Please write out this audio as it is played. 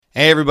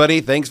Hey,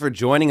 everybody. Thanks for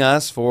joining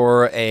us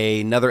for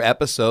another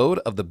episode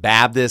of the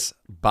Baptist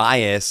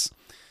Bias.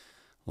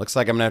 Looks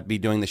like I'm going to have to be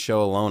doing the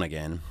show alone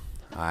again.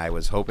 I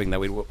was hoping that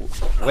we'd...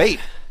 Wait,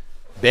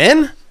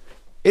 Ben?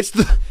 Is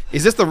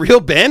this the real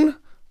Ben?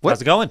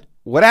 How's it going?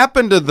 What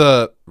happened to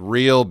the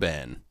real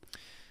Ben?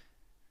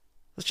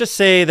 Let's just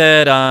say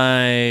that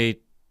I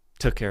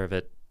took care of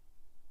it,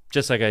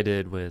 just like I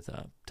did with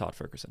Todd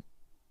Ferguson.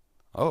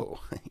 Oh,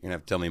 you're going to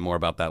have to tell me more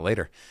about that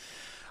later.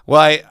 Well,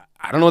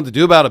 I don't know what to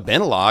do about a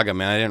Ben log. I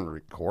mean, I didn't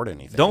record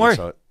anything. Don't worry.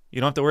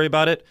 You don't have to worry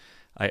about it.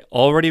 I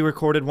already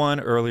recorded one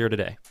earlier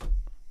today.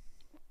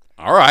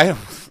 All right.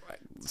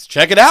 Let's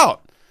check it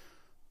out.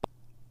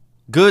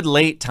 Good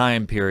late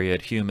time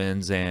period,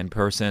 humans and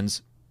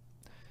persons.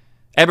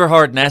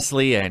 Eberhard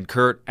Nestle and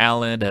Kurt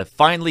Allen have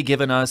finally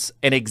given us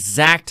an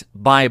exact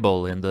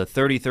Bible in the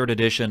 33rd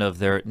edition of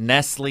their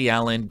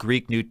Nestle-Allen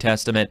Greek New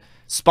Testament,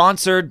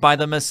 sponsored by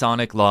the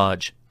Masonic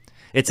Lodge.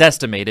 It's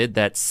estimated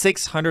that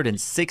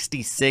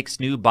 666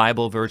 new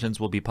Bible versions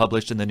will be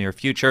published in the near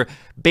future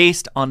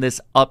based on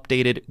this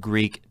updated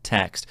Greek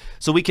text,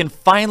 so we can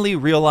finally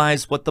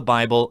realize what the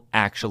Bible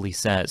actually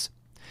says.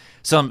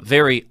 Some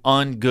very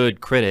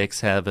ungood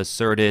critics have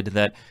asserted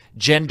that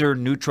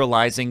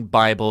gender-neutralizing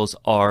Bibles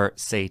are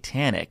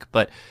satanic,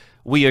 but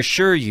we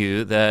assure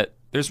you that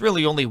there's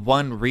really only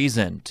one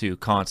reason to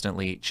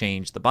constantly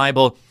change the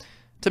Bible: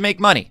 to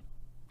make money,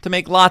 to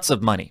make lots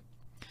of money.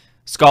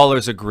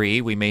 Scholars agree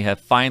we may have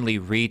finally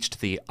reached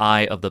the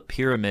eye of the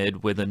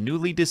pyramid with a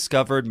newly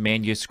discovered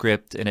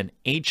manuscript in an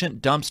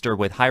ancient dumpster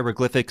with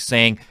hieroglyphics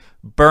saying,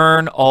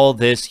 "Burn all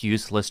this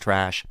useless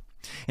trash."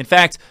 In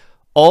fact,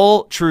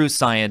 all true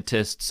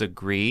scientists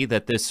agree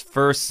that this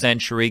first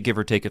century, give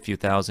or take a few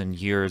thousand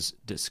years,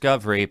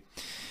 discovery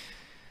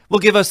will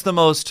give us the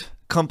most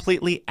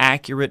completely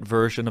accurate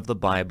version of the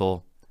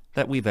Bible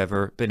that we've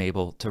ever been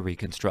able to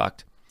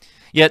reconstruct.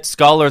 Yet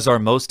scholars are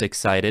most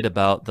excited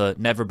about the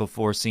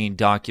never-before-seen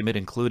document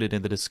included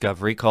in the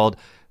discovery called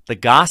the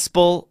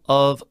Gospel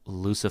of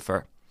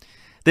Lucifer.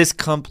 This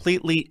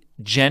completely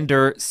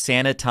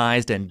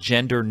gender-sanitized and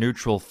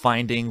gender-neutral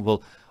finding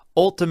will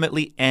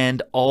ultimately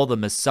end all the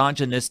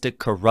misogynistic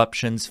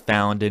corruptions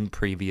found in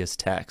previous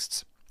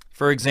texts.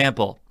 For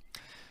example,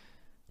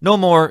 no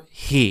more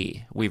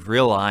he. We've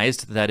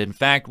realized that, in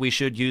fact, we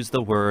should use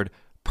the word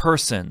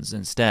persons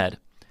instead.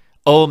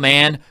 Oh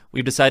man,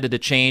 we've decided to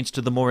change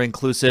to the more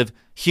inclusive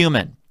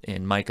human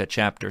in Micah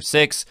chapter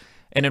 6,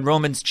 and in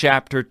Romans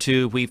chapter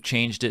 2, we've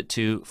changed it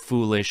to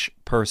foolish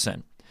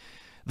person.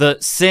 The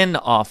sin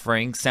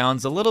offering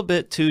sounds a little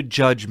bit too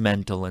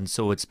judgmental, and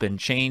so it's been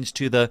changed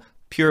to the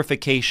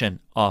purification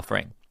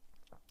offering.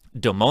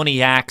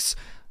 Demoniacs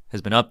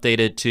has been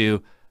updated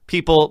to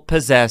people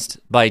possessed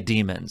by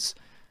demons.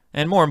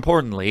 And more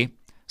importantly,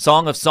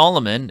 Song of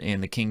Solomon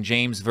in the King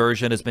James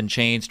Version has been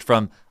changed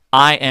from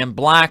I am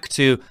black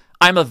to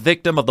I'm a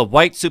victim of the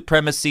white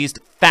supremacist,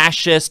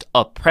 fascist,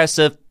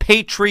 oppressive,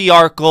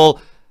 patriarchal,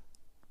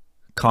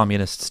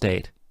 communist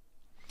state.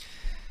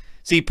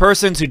 See,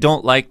 persons who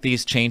don't like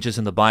these changes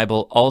in the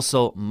Bible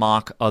also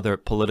mock other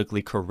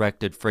politically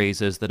corrected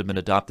phrases that have been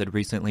adopted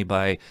recently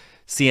by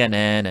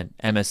CNN and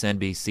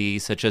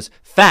MSNBC, such as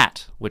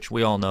fat, which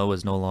we all know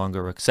is no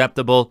longer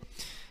acceptable,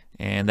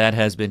 and that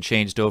has been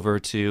changed over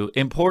to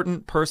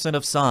important person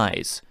of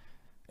size,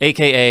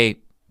 aka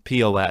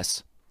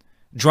POS.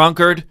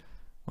 Drunkard,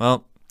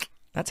 well,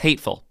 that's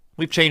hateful.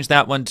 We've changed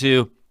that one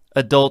to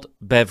adult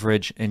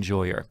beverage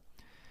enjoyer.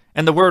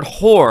 And the word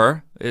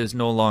whore is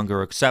no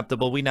longer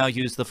acceptable. We now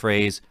use the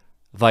phrase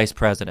vice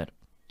president.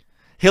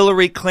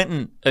 Hillary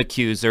Clinton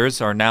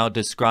accusers are now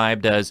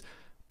described as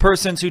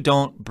persons who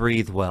don't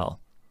breathe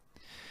well.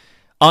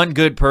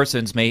 Ungood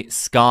persons may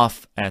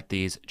scoff at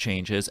these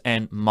changes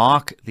and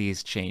mock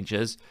these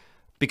changes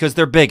because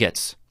they're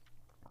bigots.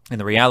 And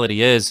the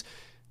reality is,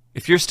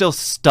 if you're still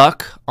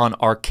stuck on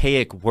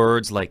archaic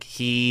words like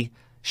he,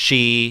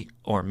 she,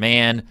 or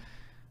man,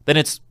 then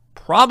it's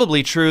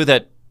probably true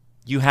that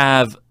you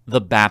have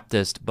the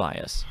Baptist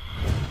bias.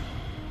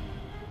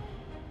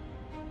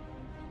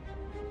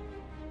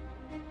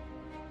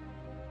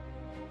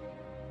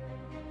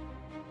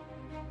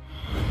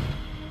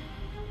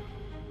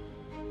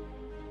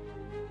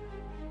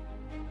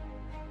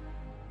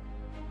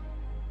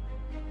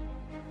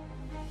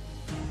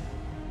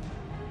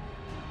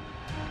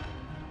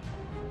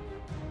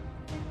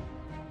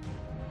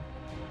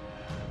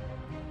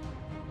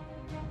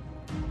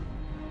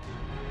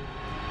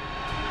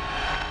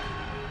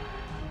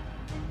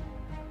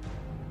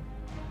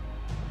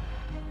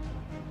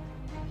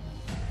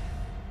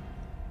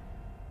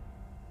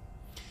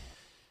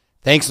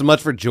 Thanks so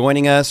much for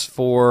joining us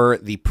for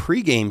the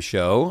pregame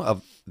show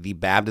of the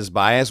Baptist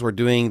Bias. We're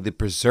doing the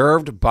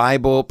Preserved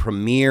Bible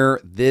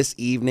premiere this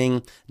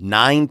evening,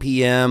 9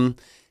 p.m.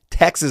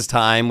 Texas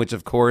time, which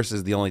of course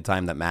is the only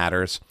time that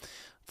matters.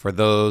 For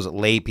those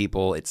lay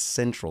people, it's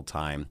Central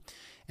Time.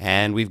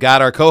 And we've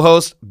got our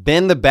co-host,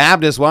 Ben the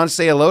Baptist. Why don't you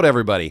say hello to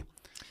everybody?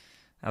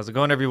 How's it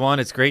going, everyone?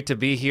 It's great to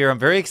be here. I'm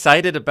very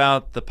excited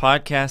about the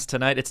podcast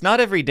tonight. It's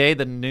not every day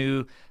the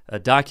new a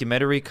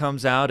documentary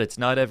comes out. It's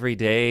not every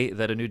day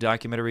that a new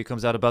documentary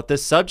comes out about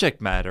this subject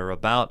matter,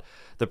 about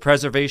the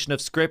preservation of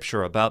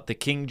Scripture, about the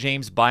King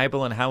James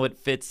Bible and how it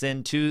fits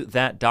into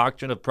that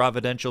doctrine of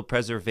providential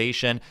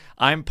preservation.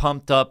 I'm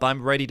pumped up.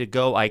 I'm ready to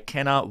go. I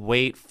cannot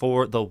wait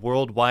for the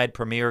worldwide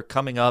premiere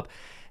coming up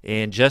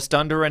in just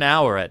under an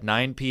hour at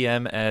 9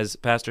 p.m., as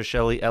Pastor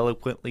Shelley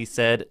eloquently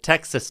said,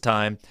 Texas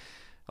time,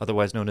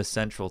 otherwise known as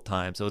Central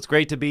Time. So it's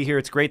great to be here.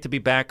 It's great to be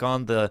back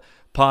on the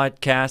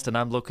podcast, and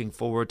I'm looking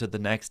forward to the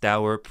next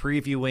hour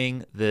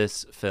previewing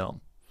this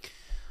film.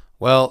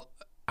 Well,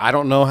 I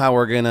don't know how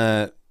we're going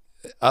to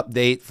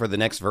update for the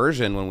next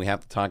version when we have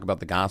to talk about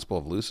the Gospel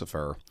of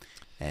Lucifer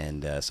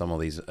and some of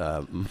these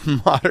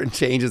modern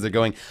changes that are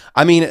going.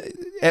 I mean,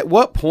 at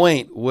what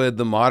point would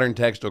the modern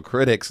textual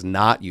critics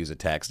not use a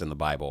text in the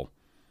Bible?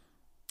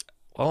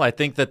 Well, I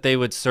think that they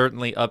would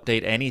certainly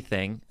update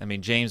anything. I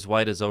mean, James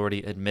White has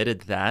already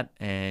admitted that,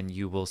 and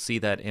you will see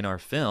that in our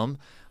film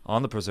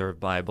on the Preserved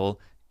Bible.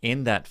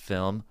 In that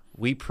film,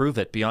 we prove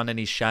it beyond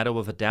any shadow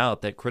of a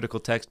doubt that critical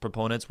text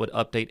proponents would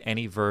update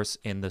any verse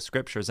in the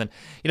Scriptures. And,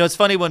 it's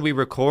funny when we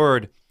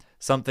record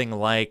something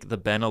like the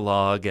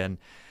Benelog, and,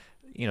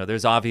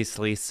 there's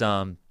obviously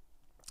some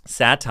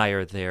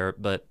satire there,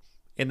 but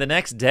in the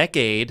next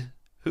decade,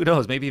 who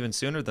knows, maybe even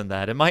sooner than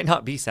that, it might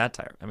not be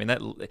satire. I mean,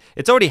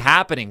 it's already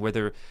happening where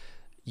they're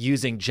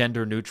using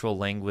gender-neutral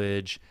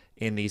language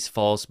in these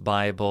false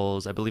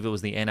Bibles. I believe it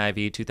was the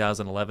NIV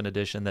 2011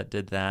 edition that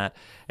did that.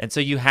 And so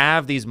you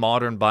have these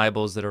modern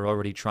Bibles that are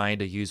already trying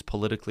to use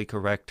politically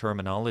correct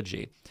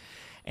terminology.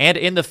 And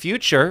in the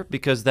future,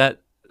 because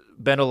that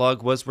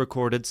Benelog was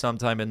recorded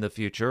sometime in the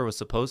future, was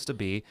supposed to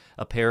be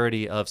a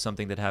parody of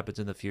something that happens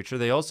in the future,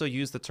 they also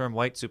use the term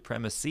white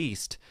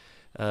supremacist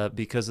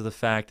because of the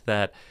fact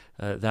that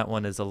that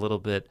one is a little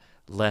bit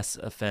less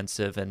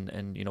offensive,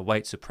 and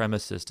white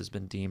supremacist has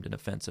been deemed an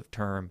offensive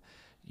term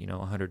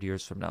 100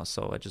 years from now.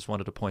 So I just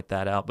wanted to point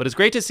that out. But it's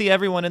great to see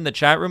everyone in the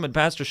chat room. And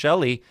Pastor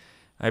Shelley,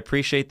 I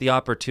appreciate the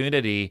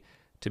opportunity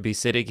to be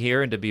sitting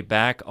here and to be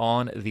back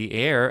on the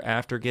air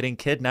after getting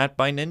kidnapped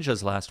by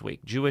ninjas last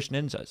week, Jewish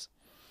ninjas.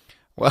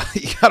 Well,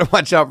 you got to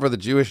watch out for the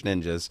Jewish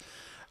ninjas.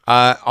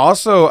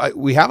 Also,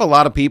 we have a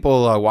lot of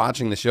people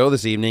watching the show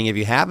this evening. If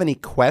you have any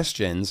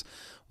questions,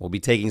 we'll be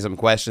taking some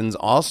questions.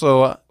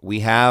 Also,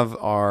 we have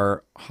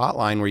our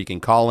hotline where you can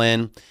call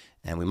in,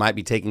 and we might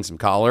be taking some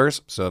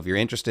callers. So if you're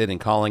interested in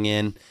calling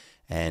in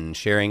and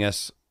sharing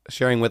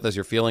with us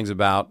your feelings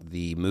about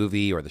the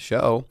movie or the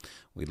show,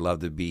 we'd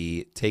love to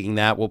be taking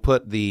that. We'll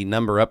put the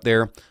number up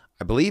there.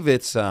 I believe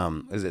it's,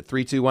 is it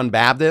 321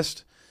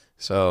 Baptist?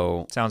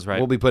 So sounds right.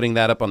 We'll be putting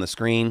that up on the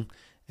screen,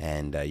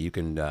 and you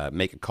can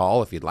make a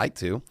call if you'd like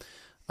to.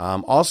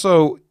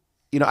 Also,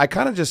 I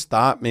kind of just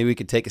thought maybe we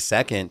could take a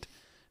second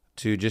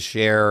to just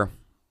share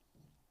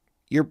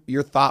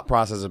your thought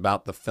process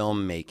about the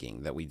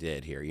filmmaking that we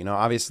did here.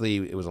 Obviously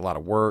it was a lot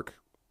of work.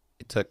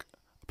 It took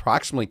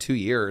approximately 2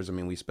 years. I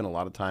mean, we spent a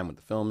lot of time with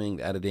the filming,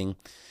 the editing.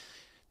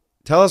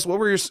 Tell us, what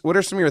are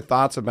some of your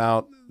thoughts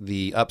about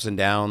the ups and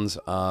downs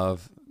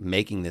of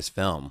making this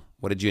film?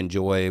 What did you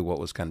enjoy? What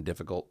was kind of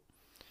difficult?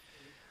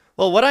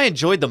 Well, what I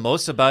enjoyed the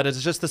most about it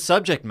is just the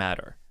subject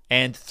matter.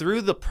 And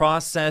through the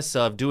process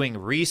of doing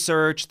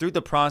research, through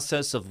the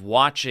process of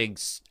watching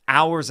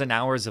hours and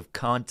hours of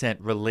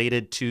content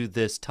related to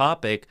this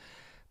topic,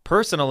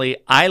 personally,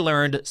 I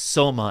learned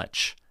so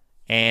much.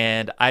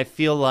 And I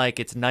feel like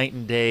it's night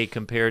and day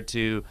compared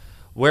to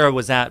where I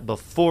was at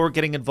before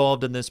getting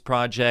involved in this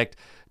project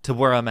to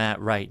where I'm at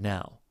right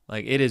now.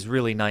 Like, it is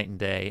really night and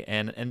day.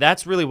 And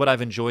that's really what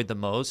I've enjoyed the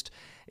most,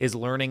 is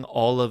learning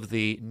all of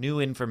the new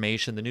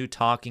information, the new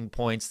talking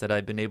points that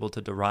I've been able to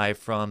derive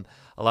from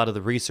a lot of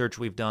the research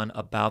we've done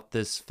about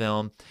this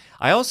film.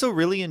 I also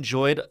really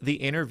enjoyed the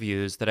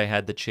interviews that I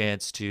had the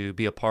chance to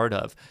be a part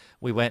of.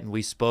 We went and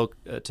we spoke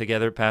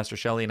together, Pastor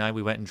Shelley and I.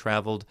 We went and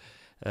traveled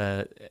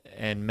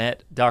and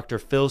met Dr.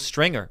 Phil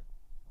Stringer,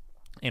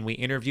 and we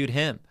interviewed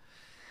him.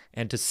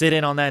 And to sit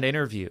in on that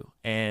interview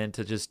and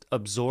to just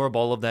absorb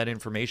all of that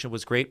information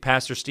was great.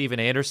 Pastor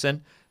Steven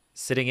Anderson,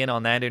 sitting in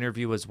on that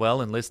interview as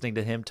well and listening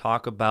to him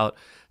talk about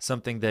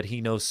something that he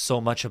knows so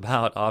much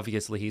about,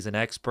 obviously he's an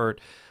expert,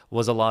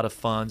 was a lot of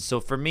fun. So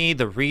for me,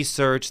 the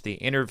research, the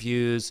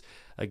interviews,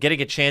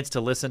 getting a chance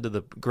to listen to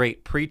the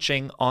great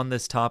preaching on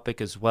this topic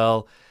as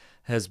well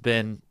has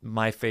been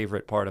my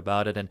favorite part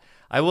about it. And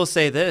I will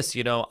say this,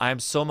 I'm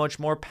so much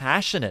more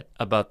passionate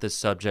about this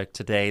subject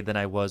today than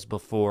I was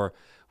before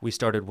we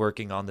started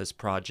working on this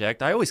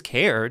project. I always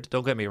cared,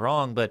 don't get me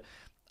wrong, but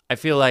I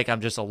feel like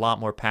I'm just a lot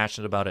more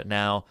passionate about it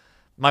now.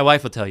 My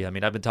wife will tell you,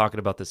 I've been talking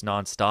about this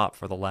nonstop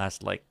for the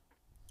last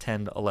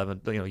 10,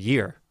 11,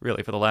 year,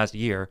 really, for the last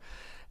year.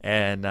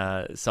 And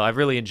so I've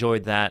really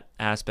enjoyed that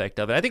aspect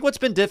of it. I think what's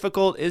been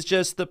difficult is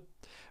just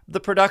the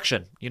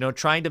production,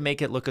 trying to make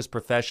it look as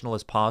professional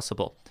as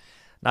possible.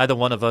 Neither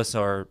one of us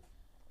are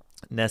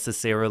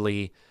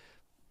necessarily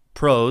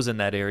pros in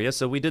that area,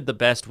 so we did the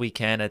best we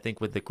can, I think,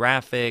 with the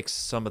graphics,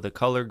 some of the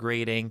color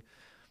grading.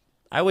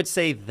 I would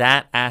say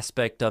that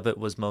aspect of it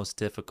was most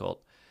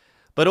difficult.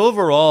 But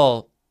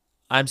overall,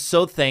 I'm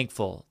so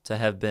thankful to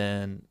have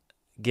been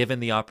given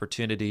the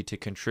opportunity to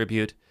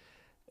contribute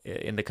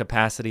in the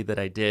capacity that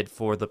I did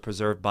for the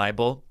Preserved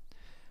Bible.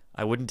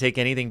 I wouldn't take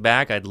anything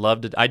back. I'd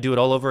do it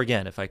all over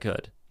again if I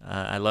could.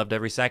 I loved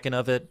every second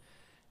of it,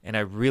 and I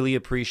really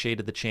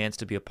appreciated the chance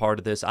to be a part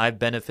of this. I've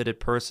benefited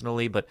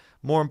personally, but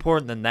more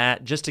important than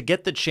that, just to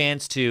get the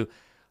chance to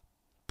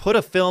put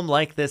a film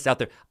like this out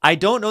there. I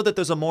don't know that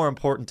there's a more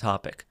important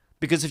topic,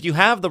 because if you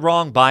have the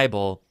wrong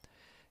Bible,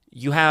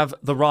 you have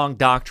the wrong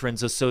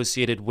doctrines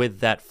associated with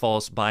that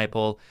false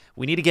Bible.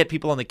 We need to get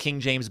people on the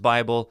King James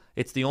Bible.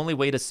 It's the only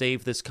way to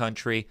save this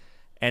country.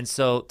 And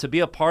so to be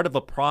a part of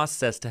a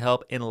process to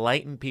help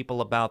enlighten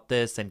people about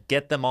this and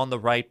get them on the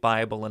right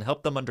Bible and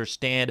help them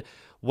understand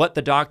what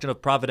the doctrine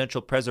of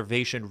providential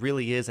preservation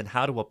really is and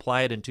how to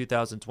apply it in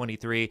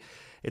 2023,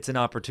 it's an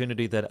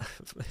opportunity that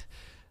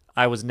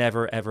I was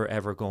never, ever,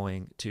 ever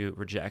going to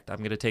reject. I'm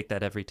going to take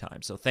that every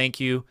time. So thank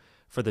you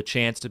for the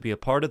chance to be a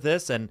part of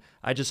this, and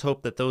I just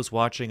hope that those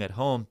watching at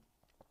home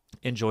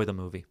enjoy the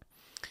movie.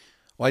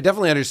 Well, I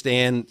definitely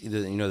understand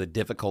the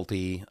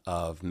difficulty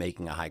of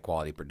making a high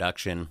quality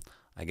production.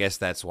 I guess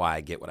that's why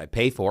I get what I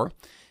pay for.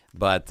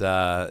 But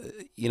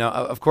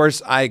of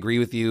course, I agree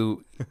with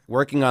you.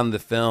 Working on the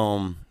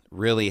film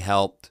really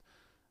helped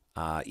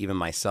even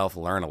myself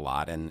learn a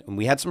lot, and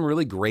we had some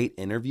really great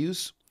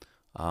interviews,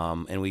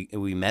 and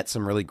we met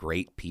some really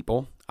great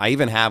people. I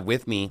even have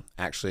with me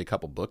actually a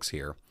couple books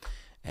here.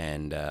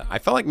 And I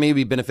felt like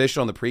maybe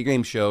beneficial on the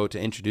pregame show to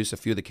introduce a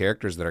few of the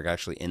characters that are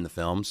actually in the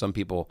film. Some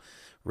people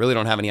really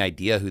don't have any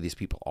idea who these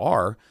people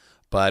are,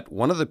 but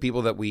one of the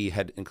people that we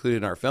had included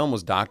in our film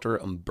was Dr.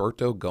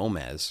 Umberto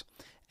Gomez,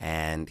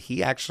 and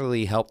he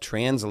actually helped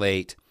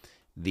translate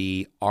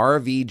the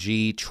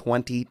RVG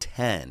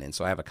 2010. And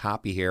so I have a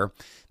copy here.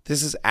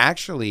 This is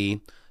actually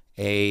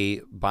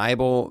a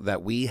Bible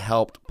that we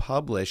helped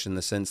publish in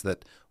the sense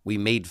that we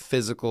made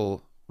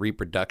physical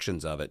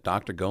reproductions of it.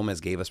 Dr. Gomez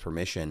gave us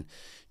permission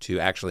to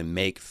actually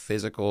make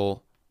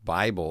physical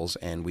Bibles,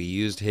 and we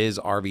used his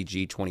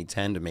RVG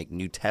 2010 to make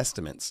New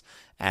Testaments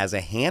as a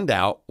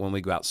handout when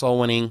we go out soul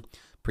winning,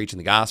 preaching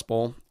the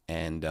gospel,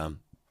 and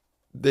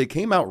they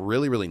came out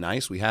really, really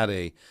nice. We had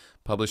a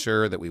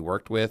publisher that we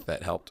worked with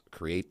that helped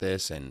create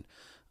this, and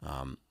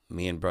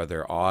me and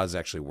Brother Oz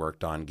actually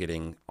worked on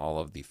getting all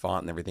of the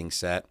font and everything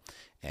set,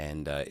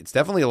 and it's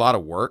definitely a lot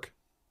of work,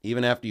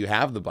 even after you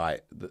have the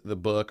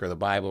book or the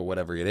Bible or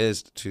whatever it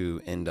is,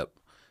 to end up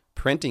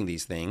printing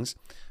these things.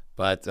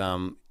 But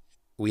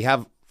we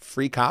have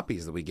free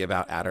copies that we give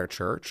out at our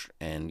church.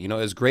 And, it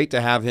was great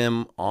to have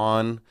him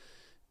on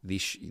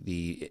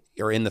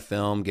or in the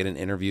film, get an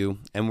interview.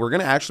 And we're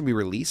going to actually be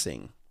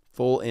releasing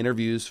full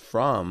interviews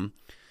from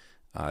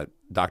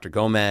Dr.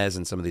 Gomez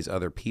and some of these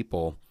other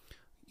people.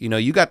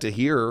 You got to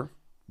hear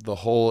the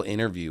whole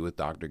interview with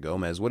Dr.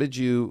 Gomez. What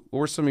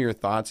were some of your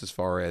thoughts as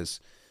far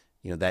as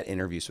that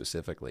interview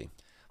specifically?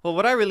 Well,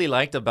 what I really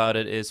liked about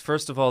it is,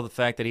 first of all, the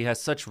fact that he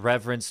has such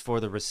reverence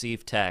for the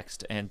received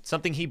text. And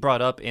something he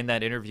brought up in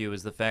that interview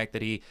is the fact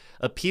that he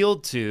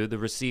appealed to the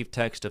received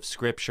text of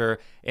Scripture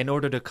in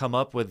order to come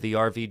up with the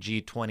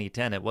RVG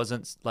 2010. It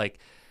wasn't like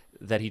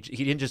that he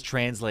didn't just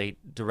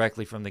translate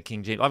directly from the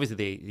King James. Obviously,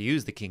 they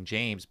used the King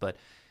James, but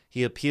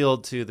he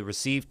appealed to the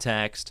received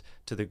text,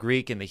 to the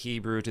Greek and the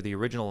Hebrew, to the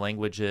original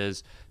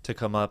languages to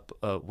come up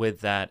with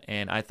that.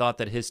 And I thought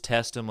that his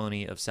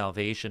testimony of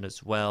salvation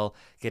as well,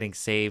 getting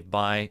saved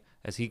by,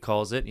 as he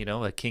calls it,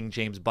 a King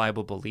James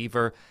Bible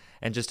believer,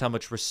 and just how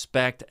much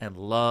respect and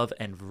love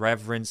and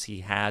reverence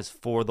he has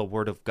for the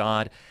Word of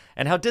God,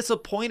 and how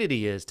disappointed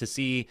he is to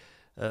see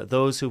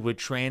those who would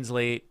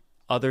translate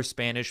other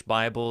Spanish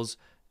Bibles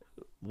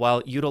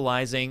while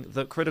utilizing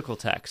the critical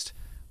text,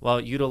 while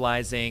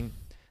utilizing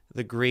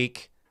the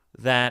Greek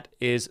that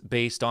is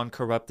based on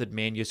corrupted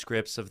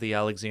manuscripts of the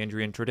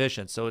Alexandrian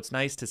tradition. So it's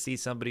nice to see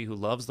somebody who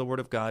loves the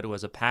Word of God, who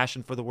has a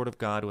passion for the Word of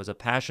God, who has a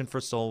passion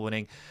for soul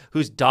winning,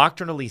 who's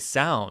doctrinally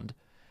sound,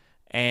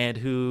 and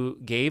who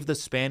gave the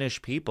Spanish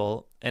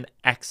people an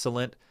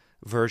excellent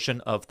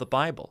version of the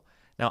Bible.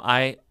 Now,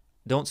 I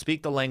don't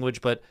speak the language,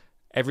 but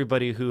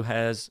everybody who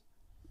has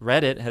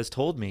read it has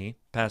told me,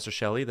 Pastor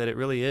Shelley, that it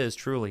really is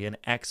truly an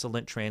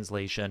excellent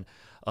translation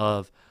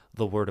of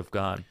the Word of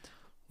God.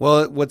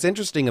 Well, what's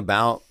interesting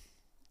about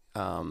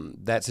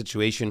that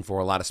situation for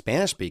a lot of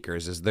Spanish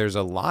speakers is there's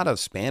a lot of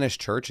Spanish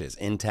churches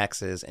in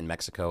Texas and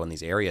Mexico and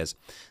these areas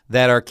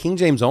that are King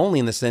James only,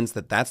 in the sense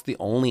that that's the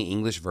only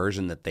English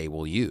version that they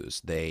will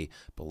use. They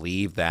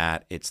believe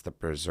that it's the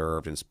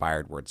preserved,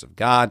 inspired words of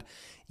God,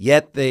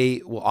 yet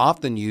they will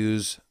often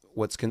use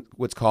what's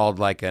called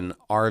like an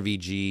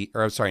RVG,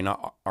 or I'm sorry,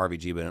 not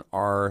RVG, but an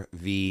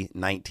RV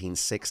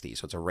 1960.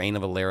 So it's a Reina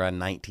Valera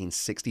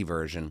 1960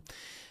 version.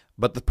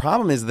 But the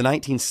problem is the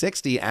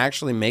 1960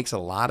 actually makes a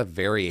lot of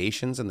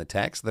variations in the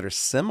text that are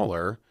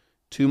similar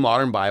to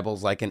modern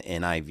Bibles like an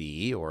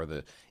NIV or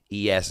the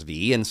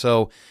ESV. And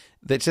so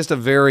that's just a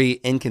very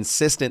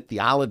inconsistent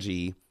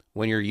theology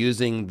when you're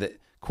using the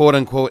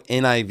quote-unquote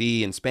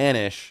NIV in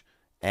Spanish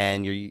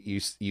and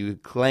you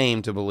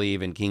claim to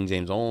believe in King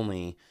James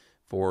only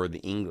for the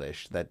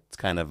English. That's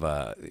kind of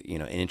an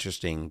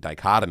interesting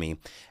dichotomy.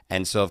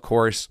 And so, of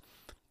course,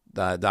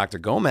 Dr.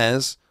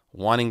 Gomez,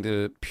 wanting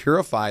to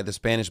purify the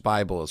Spanish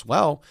Bible as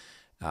well,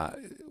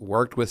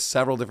 worked with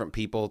several different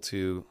people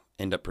to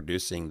end up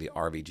producing the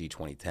RVG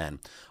 2010.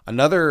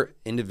 Another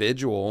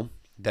individual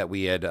that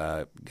we had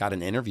got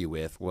an interview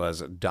with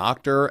was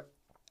Dr.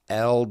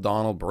 Donald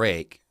L.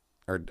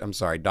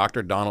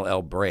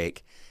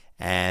 Brake,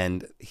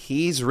 and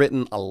he's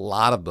written a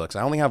lot of books.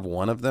 I only have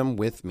one of them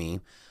with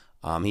me.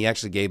 He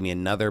actually gave me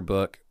another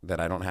book that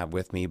I don't have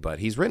with me, but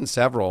he's written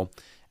several,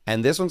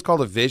 and this one's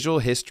called A Visual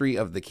History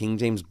of the King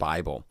James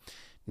Bible.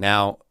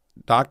 Now,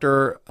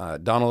 Dr.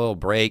 Donald L.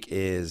 Brake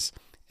is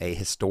a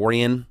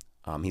historian.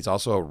 He's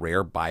also a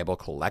rare Bible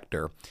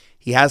collector.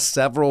 He has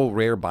several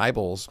rare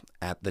Bibles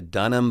at the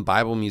Dunham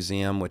Bible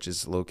Museum, which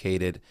is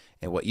located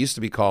in what used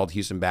to be called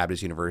Houston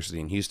Baptist University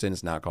in Houston.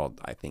 It's now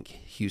called, I think,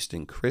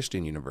 Houston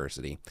Christian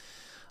University.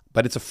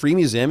 But it's a free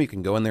museum. You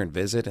can go in there and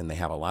visit, and they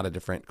have a lot of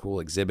different cool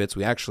exhibits.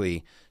 We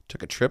actually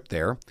took a trip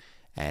there,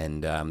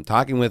 and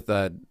talking with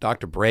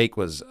Dr. Brake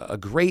was a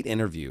great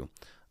interview.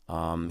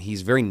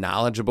 He's very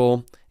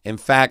knowledgeable. In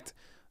fact,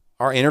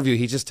 our interview,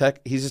 he's just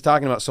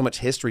talking about so much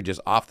history just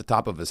off the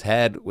top of his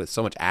head with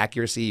so much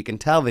accuracy. You can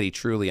tell that he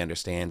truly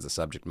understands the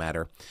subject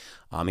matter.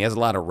 He has a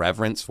lot of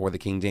reverence for the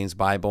King James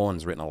Bible and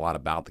has written a lot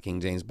about the King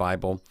James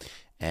Bible.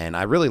 And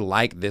I really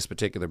like this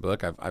particular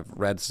book. I've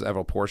read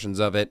several portions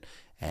of it,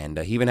 and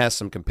he even has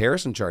some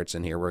comparison charts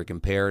in here where he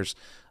compares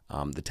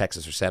the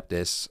Textus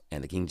Receptus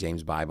and the King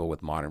James Bible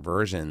with modern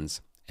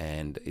versions,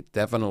 and it's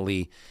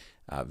definitely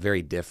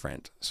very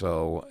different.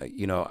 So,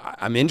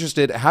 I'm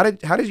interested. How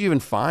did you even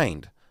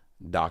find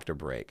Dr.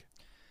 Brake?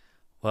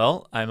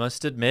 Well, I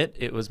must admit,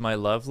 it was my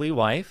lovely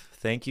wife.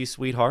 Thank you,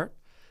 sweetheart.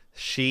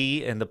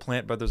 She and the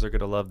Plant Brothers are going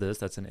to love this.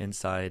 That's an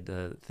inside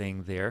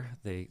thing there.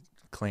 They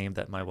claim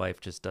that my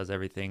wife just does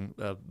everything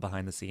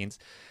behind the scenes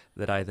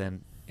that I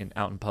then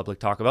out in public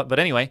talk about. But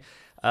anyway,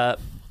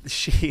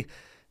 she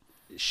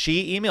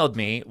emailed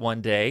me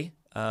one day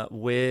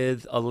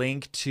with a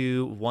link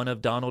to one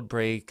of Donald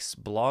Brake's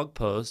blog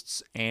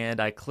posts, and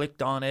I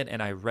clicked on it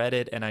and I read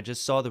it, and I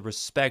just saw the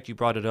respect. You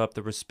brought it up,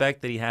 the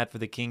respect that he had for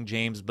the King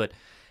James, but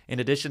in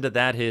addition to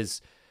that, his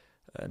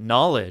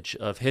knowledge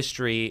of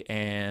history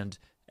and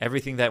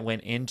everything that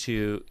went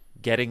into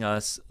getting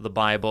us the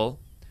Bible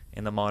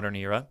in the modern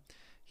era.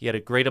 He had a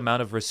great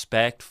amount of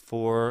respect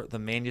for the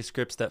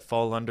manuscripts that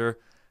fall under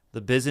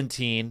the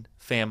Byzantine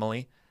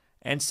family,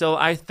 and so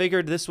I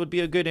figured this would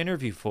be a good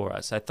interview for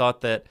us. I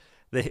thought that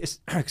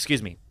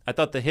I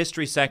thought the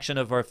history section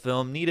of our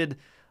film needed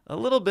a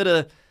little bit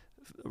of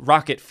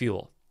rocket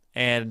fuel,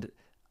 and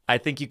I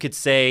think you could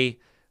say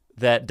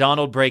that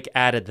Donald Brake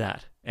added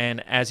that.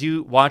 And as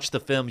you watch the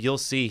film, you'll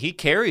see he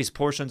carries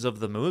portions of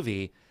the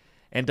movie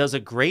and does a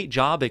great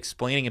job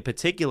explaining. In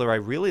particular, I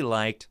really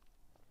liked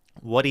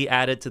what he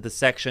added to the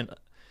section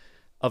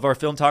of our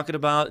film talking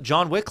about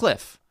John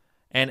Wycliffe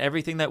and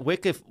everything that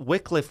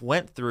Wycliffe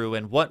went through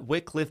and what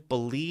Wycliffe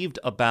believed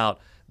about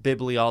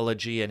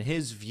bibliology and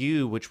his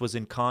view, which was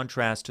in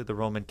contrast to the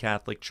Roman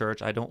Catholic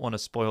Church. I don't want to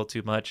spoil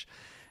too much.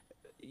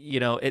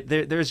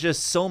 There's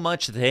just so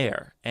much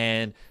there.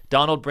 And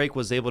Donald Brake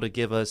was able to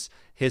give us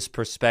his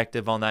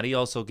perspective on that. He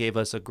also gave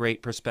us a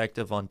great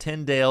perspective on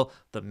Tyndale,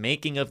 the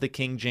making of the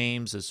King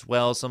James as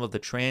well, some of the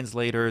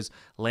translators,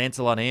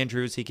 Lancelot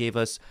Andrews, he gave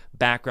us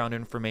background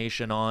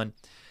information on.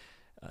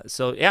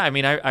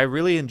 I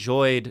really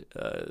enjoyed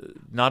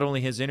not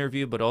only his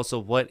interview, but also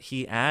what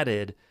he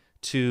added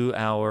to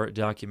our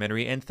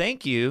documentary. And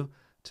thank you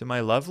to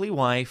my lovely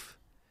wife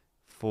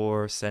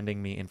for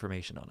sending me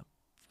information on him.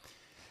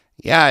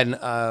 Yeah, and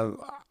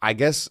I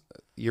guess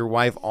your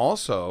wife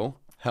also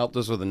helped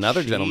us with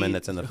another gentleman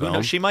that's in the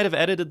film. She might have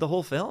edited the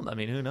whole film. I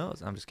mean, who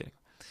knows? I'm just kidding.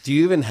 Do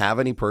you even have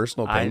any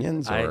personal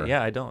opinions?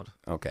 I don't.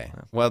 Okay.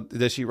 Well,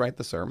 does she write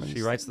the sermons?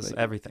 She writes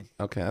everything.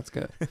 Okay, that's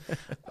good.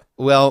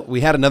 Well,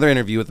 we had another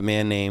interview with a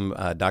man named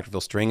Dr.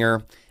 Phil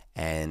Stringer,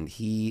 and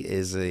he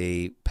is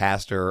a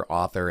pastor,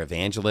 author,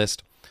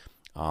 evangelist.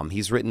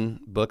 He's written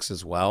books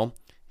as well.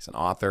 He's an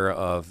author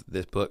of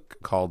this book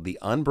called The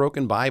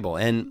Unbroken Bible.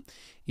 And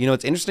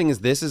what's interesting is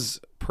this is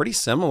pretty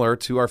similar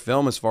to our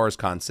film as far as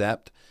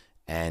concept,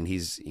 and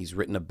he's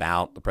written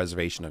about the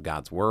preservation of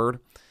God's Word.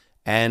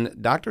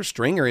 And Dr.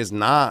 Stringer is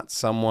not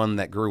someone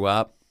that grew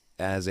up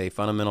as a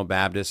fundamental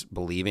Baptist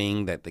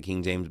believing that the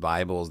King James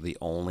Bible is the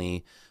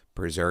only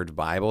preserved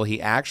Bible. He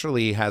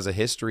actually has a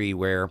history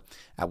where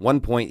at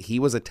one point he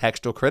was a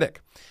textual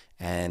critic,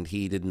 and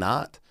he did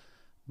not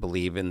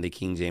believe in the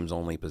King James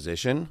only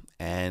position,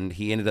 and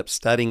he ended up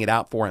studying it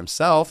out for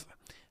himself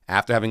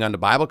after having gone to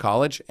Bible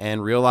college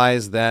and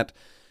realized that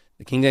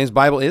the King James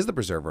Bible is the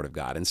preserved Word of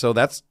God. And so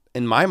that's,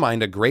 in my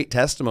mind, a great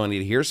testimony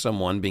to hear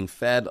someone being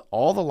fed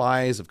all the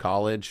lies of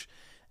college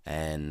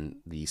and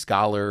the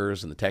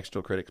scholars and the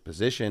textual critic's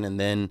position, and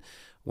then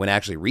when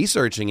actually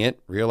researching it,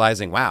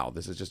 realizing, wow,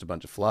 this is just a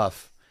bunch of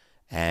fluff.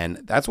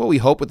 And that's what we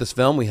hope with this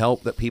film. We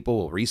hope that people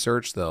will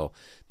research, they'll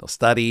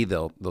study,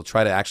 they'll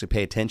try to actually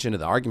pay attention to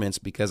the arguments,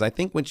 because I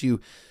think once you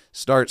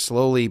start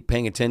slowly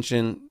paying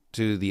attention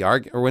to the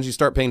or once you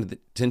start paying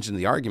attention to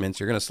the arguments,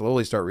 you're going to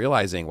slowly start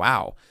realizing,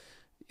 wow,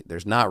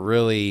 there's not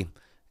really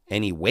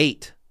any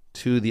weight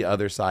to the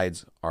other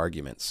side's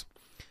arguments.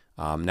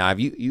 Now,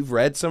 you've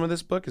read some of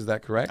this book? Is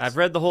that correct? I've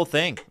read the whole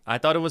thing. I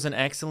thought it was an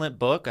excellent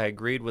book. I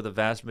agreed with a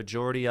vast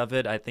majority of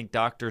it. I think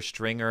Dr.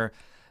 Stringer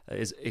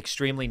is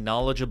extremely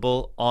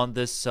knowledgeable on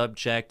this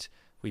subject.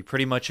 We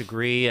pretty much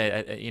agree,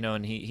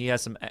 and he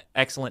has some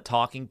excellent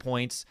talking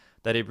points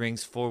that he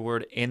brings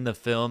forward in the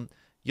film.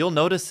 You'll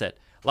notice it.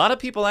 A lot of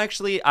people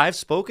actually I've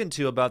spoken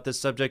to about this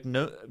subject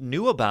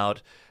knew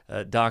about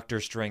Dr.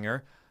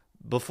 Stringer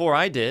before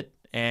I did,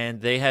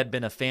 and they had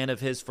been a fan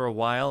of his for a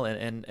while,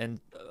 and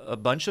a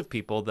bunch of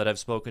people that I've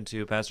spoken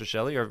to, Pastor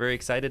Shelley, are very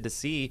excited to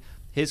see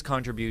his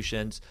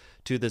contributions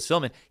to this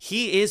film. And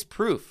he is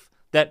proof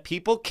that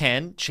people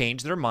can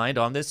change their mind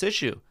on this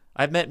issue.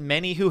 I've met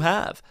many who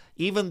have,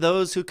 even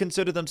those who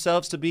consider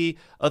themselves to be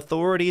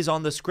authorities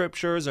on the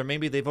scriptures, or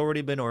maybe they've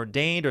already been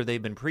ordained or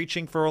they've been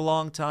preaching for a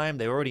long time.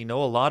 They already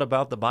know a lot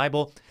about the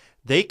Bible.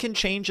 They can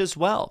change as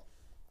well.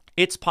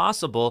 It's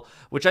possible,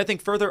 which I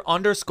think further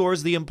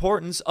underscores the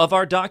importance of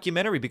our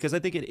documentary, because I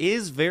think it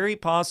is very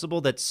possible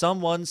that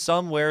someone,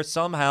 somewhere,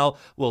 somehow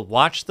will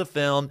watch the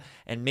film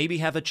and maybe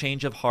have a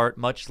change of heart,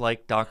 much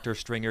like Dr.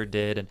 Stringer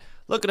did. And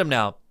look at him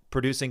now,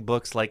 producing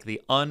books like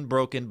The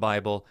Unbroken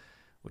Bible,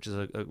 which is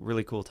a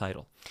really cool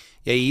title.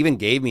 Yeah, he even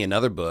gave me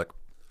another book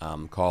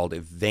called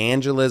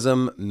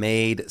Evangelism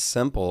Made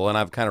Simple, and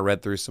I've kind of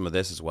read through some of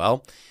this as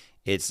well.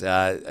 It's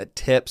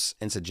tips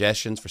and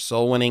suggestions for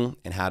soul winning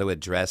and how to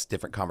address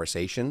different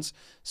conversations,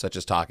 such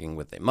as talking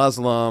with a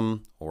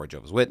Muslim or a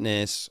Jehovah's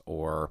Witness,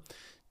 or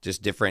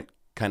just different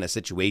kind of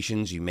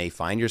situations you may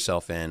find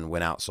yourself in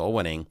when out soul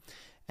winning.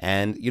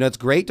 And, it's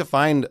great to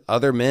find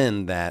other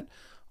men that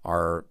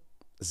are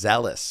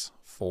zealous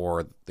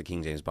for the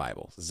King James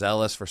Bible,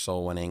 zealous for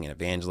soul winning and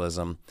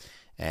evangelism.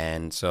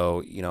 And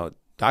so,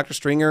 Dr.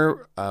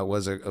 Stringer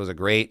was a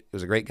great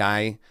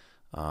guy.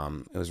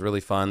 It was really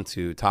fun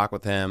to talk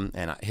with him,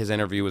 and his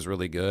interview was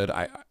really good.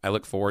 I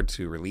look forward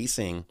to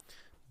releasing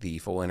the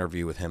full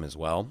interview with him as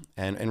well.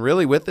 And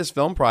really, with this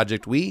film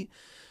project, we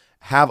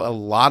have a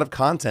lot of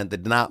content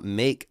that did not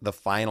make the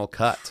final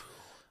cut.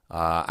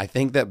 I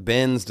think that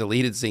Ben's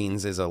deleted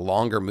scenes is a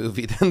longer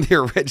movie than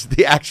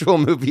the actual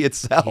movie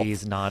itself.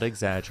 He's not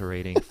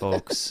exaggerating,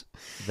 folks.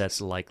 That's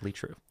likely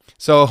true.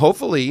 So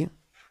hopefully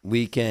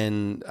we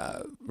can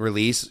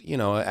release,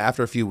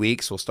 after a few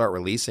weeks, we'll start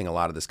releasing a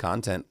lot of this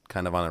content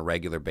kind of on a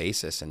regular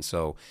basis. And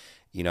so,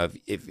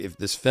 if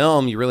this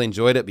film, you really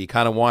enjoyed it, but you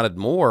kind of wanted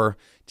more,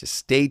 just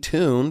stay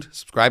tuned,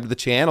 subscribe to the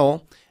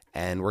channel,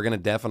 and we're going to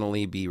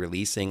definitely be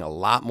releasing a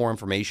lot more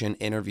information,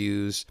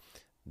 interviews,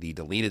 the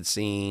deleted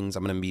scenes.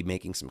 I'm going to be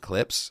making some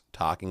clips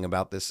talking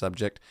about this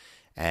subject.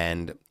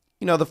 And,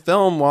 the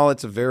film, while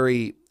it's a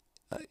very,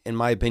 in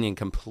my opinion,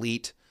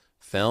 complete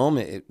film,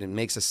 it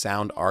makes a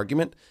sound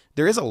argument.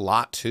 There is a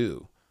lot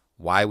to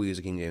why we use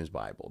a King James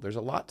Bible. There's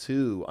a lot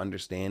to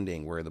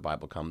understanding where the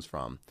Bible comes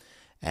from.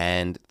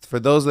 And for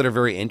those that are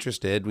very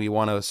interested, we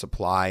want to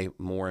supply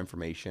more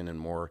information and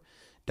more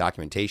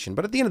documentation.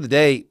 But at the end of the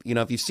day,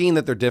 if you've seen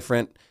that they're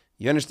different,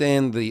 you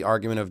understand the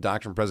argument of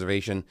doctrine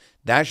preservation,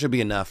 that should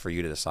be enough for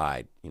you to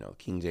decide,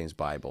 King James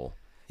Bible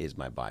is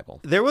my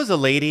Bible. There was a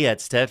lady at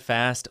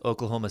Steadfast,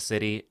 Oklahoma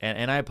City,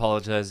 and I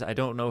apologize, I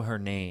don't know her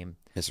name.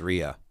 Miss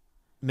Rhea.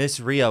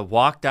 Miss Rhea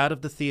walked out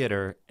of the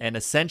theater and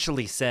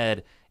essentially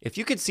said, if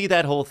you could see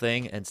that whole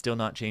thing and still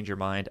not change your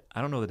mind,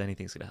 I don't know that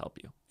anything's going to help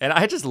you. And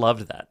I just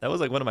loved that. That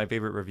was like one of my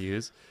favorite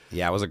reviews.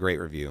 Yeah, it was a great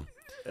review.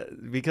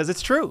 Because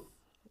it's true.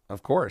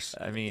 Of course.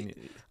 I mean,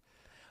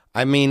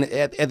 at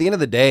the end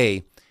of the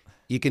day,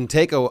 you can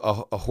take a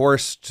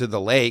horse to the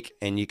lake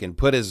and you can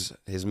put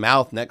his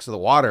mouth next to the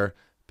water,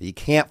 but you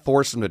can't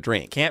force him to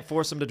drink. Can't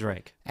force him to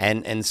drink.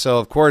 And so,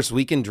 of course,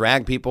 we can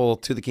drag people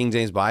to the King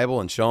James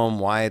Bible and show them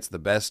why it's the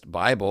best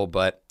Bible,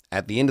 but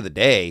at the end of the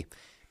day,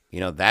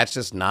 that's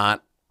just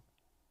not,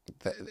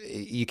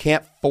 you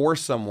can't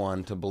force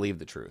someone to believe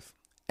the truth.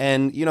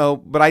 And,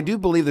 but I do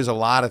believe there's a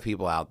lot of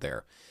people out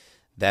there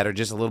that are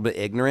just a little bit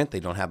ignorant. They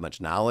don't have much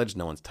knowledge.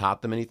 No one's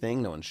taught them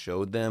anything. No one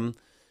showed them,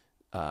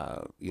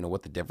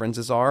 what the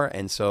differences are.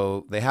 And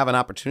so they have an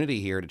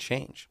opportunity here to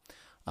change.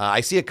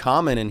 I see a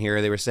comment in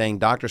here. They were saying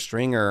Dr.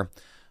 Stringer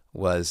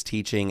was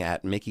teaching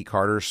at Mickey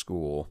Carter's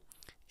school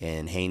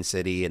in Haines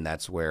City, and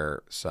that's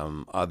where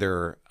some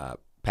other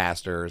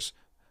pastors,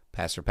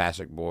 Pastor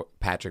Patrick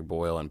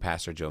Boyle and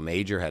Pastor Joe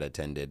Major, had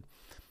attended.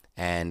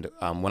 And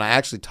when I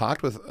actually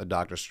talked with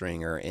Dr.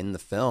 Stringer in the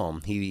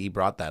film, he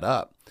brought that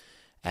up.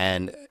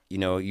 And, you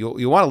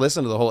want to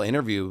listen to the whole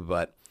interview,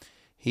 but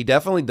he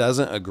definitely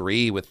doesn't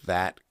agree with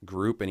that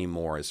group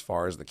anymore as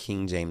far as the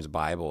King James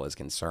Bible is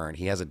concerned.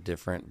 He has a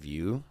different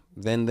view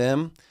than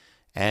them.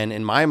 And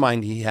in my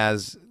mind, he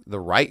has the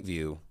right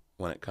view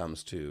when it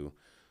comes to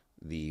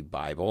the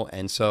Bible.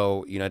 And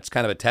so, it's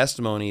kind of a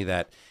testimony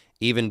that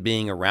even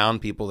being around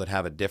people that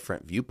have a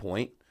different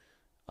viewpoint,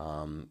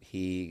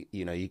 he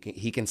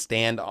can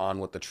stand on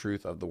what the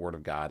truth of the Word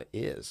of God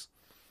is.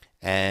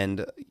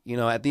 And,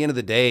 at the end of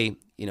the day,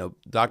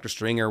 Dr.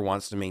 Stringer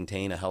wants to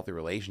maintain a healthy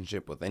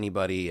relationship with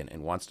anybody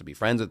and wants to be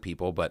friends with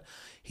people. But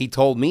he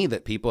told me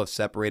that people have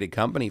separated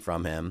company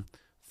from him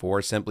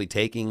for simply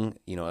taking,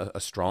 a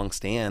strong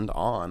stand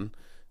on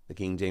the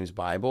King James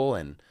Bible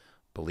and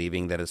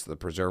believing that it's the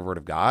preserved word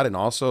of God, and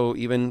also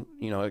even,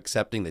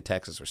 accepting the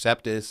Textus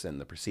Receptus and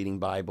the preceding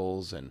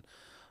Bibles. And,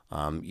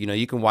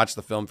 you can watch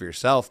the film for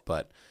yourself,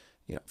 but,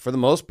 for the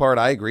most part,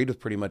 I agreed with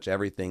pretty much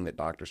everything that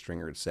Dr.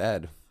 Stringer had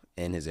said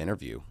in his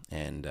interview.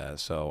 And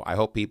so I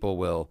hope people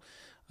will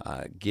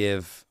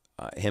give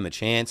him a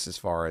chance as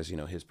far as,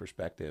 his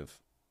perspective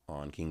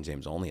on King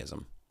James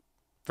onlyism.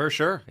 For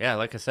sure. Yeah,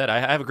 like I said, I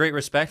have a great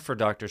respect for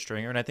Dr.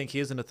 Stringer, and I think he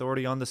is an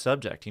authority on the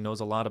subject. He knows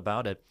a lot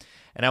about it.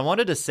 And I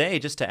wanted to say,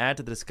 just to add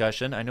to the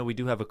discussion, I know we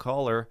do have a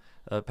caller,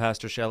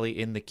 Pastor Shelley,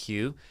 in the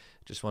queue.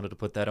 Just wanted to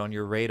put that on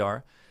your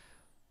radar.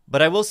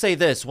 But I will say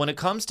this, when it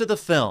comes to the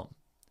film,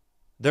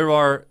 there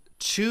are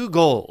two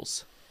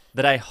goals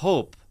that I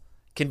hope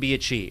can be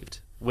achieved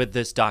with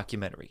this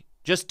documentary.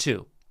 Just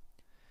two.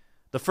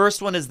 The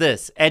first one is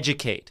this: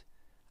 educate.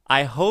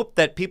 I hope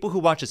that people who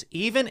watch this,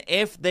 even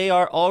if they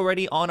are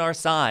already on our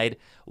side,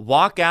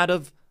 walk out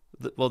of,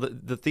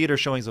 the theater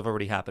showings have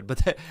already happened,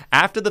 but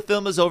after the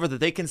film is over,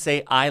 that they can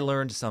say, I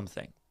learned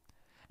something.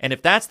 And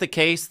if that's the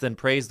case, then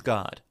praise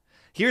God.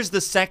 Here's the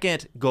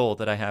second goal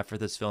that I have for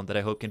this film that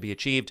I hope can be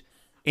achieved: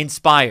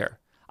 inspire.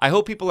 I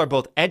hope people are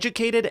both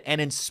educated and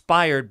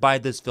inspired by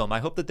this film. I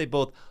hope that they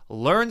both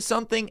learn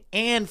something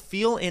and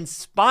feel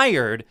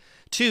inspired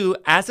to,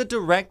 as a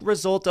direct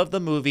result of the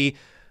movie,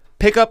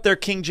 pick up their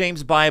King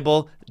James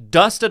Bible,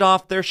 dust it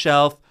off their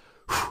shelf,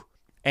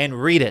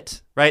 and read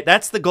it, right?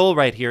 That's the goal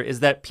right here,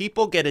 is that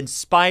people get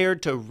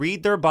inspired to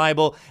read their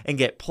Bible and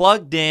get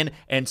plugged in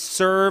and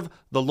serve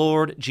the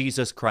Lord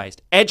Jesus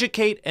Christ.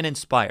 Educate and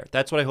inspire.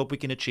 That's what I hope we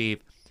can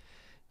achieve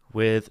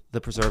with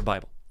the Preserved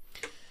Bible.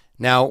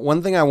 Now,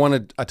 one thing I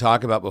want to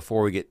talk about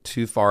before we get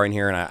too far in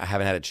here, and I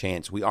haven't had a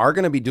chance, we are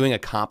going to be doing a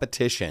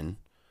competition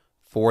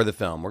for the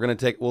film.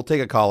 We'll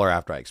take a caller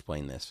after I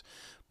explain this,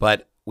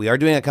 but we are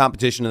doing a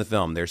competition in the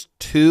film. There's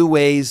 2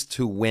 ways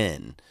to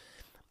win,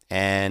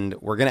 and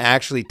we're going to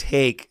actually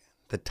take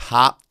the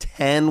top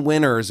 10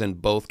 winners in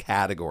both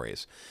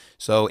categories.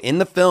 So in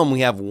the film,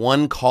 we have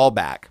one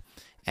callback,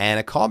 and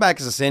a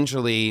callback is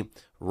essentially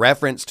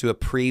reference to a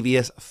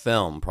previous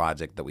film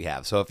project that we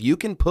have. So if you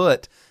can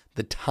put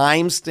the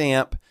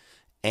timestamp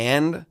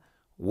and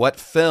what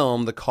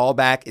film the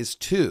callback is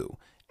to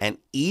and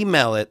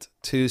email it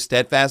to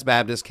Steadfast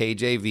Baptist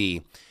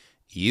KJV,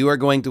 you are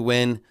going to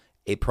win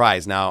a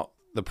prize. Now,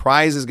 the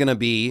prize is going to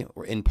be,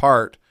 in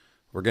part,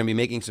 we're going to be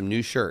making some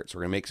new shirts.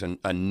 We're going to make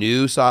a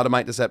new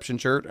Sodomite Deception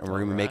shirt, and we're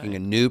going to be making a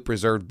new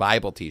Preserved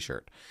Bible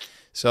t-shirt.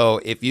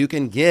 So if you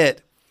can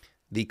get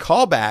the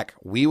callback,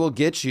 we will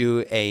get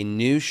you a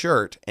new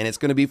shirt, and it's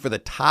going to be for the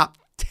top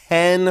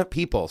 10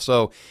 people.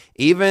 So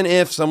even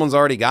if someone's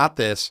already got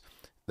this,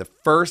 the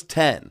first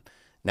 10.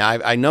 Now,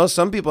 I know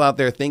some people out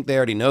there think they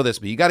already know this,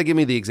 but you got to give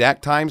me the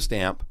exact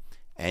timestamp,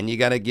 and you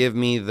got to give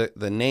me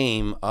the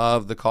name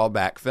of the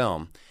callback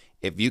film.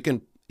 If you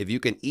can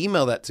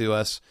email that to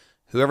us,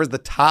 whoever's the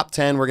top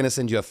 10, we're going to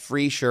send you a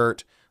free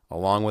shirt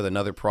along with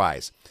another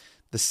prize.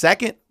 The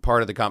second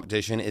part of the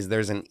competition is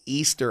there's an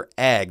Easter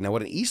egg. Now,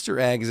 what an Easter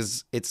egg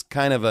is, it's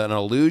kind of an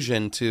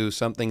allusion to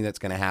something that's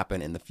going to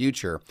happen in the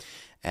future.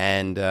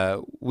 And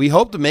we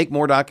hope to make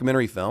more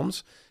documentary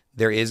films.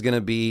 There is going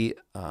to be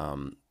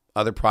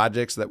other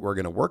projects that we're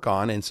going to work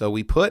on. And so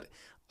we put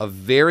a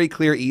very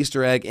clear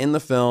Easter egg in the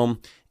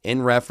film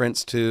in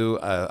reference to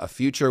a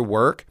future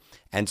work.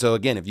 And so,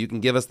 again, if you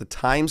can give us the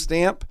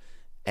timestamp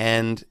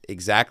and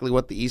exactly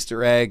what the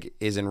Easter egg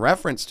is in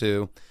reference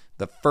to,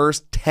 the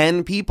first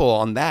 10 people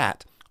on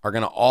that are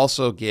going to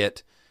also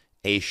get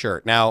a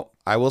shirt. Now,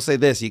 I will say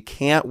this, you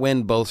can't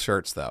win both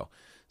shirts, though.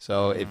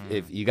 So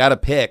if you got to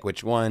pick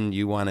which one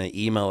you want to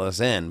email us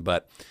in,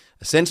 but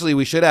essentially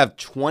we should have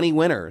 20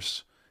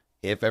 winners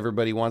if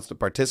everybody wants to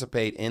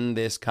participate in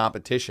this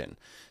competition.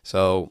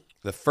 So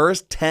the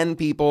first 10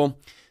 people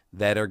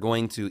that are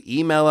going to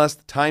email us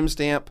the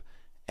timestamp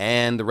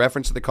and the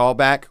reference to the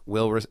callback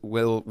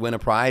will win a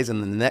prize,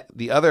 and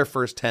the other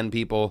first 10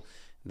 people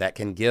that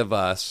can give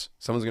us,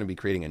 someone's going to be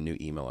creating a new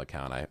email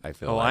account. I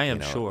feel. Oh, like, I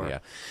am sure. Yeah,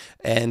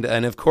 and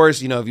of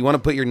course, if you want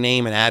to put your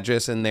name and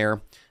address in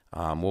there.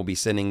 We'll be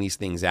sending these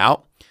things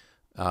out.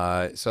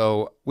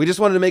 So we just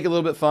wanted to make it a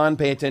little bit fun,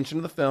 pay attention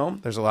to the film.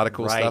 There's a lot of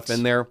cool stuff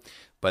in there,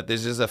 but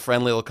this is a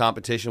friendly little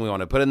competition we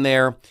want to put in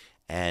there.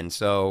 And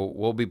so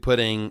we'll be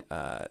putting,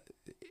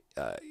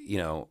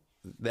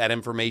 that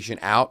information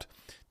out.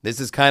 This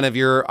is kind of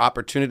your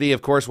opportunity.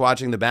 Of course,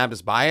 watching the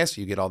Baptist Bias,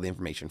 you get all the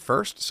information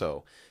first.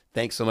 So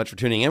thanks so much for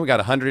tuning in. We got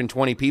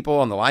 120 people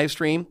on the live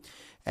stream.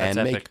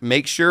 And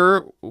make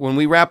sure when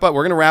we wrap up,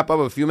 we're going to wrap up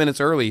a few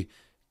minutes early.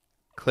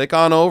 Click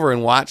on over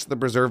and watch the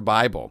Preserved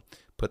Bible.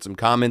 Put some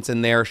comments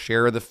in there.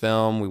 Share the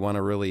film. We want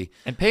to really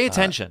and pay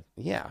attention.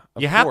 Yeah,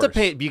 you have to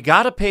pay. You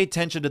got to pay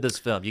attention to this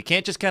film. You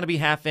can't just kind of be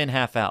half in,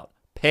 half out.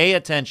 Pay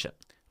attention.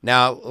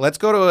 Now let's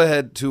go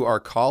ahead to our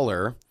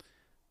caller.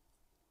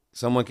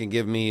 someone can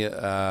give me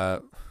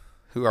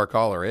who our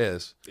caller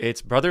is.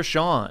 It's Brother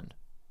Sean.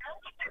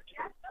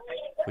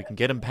 If we can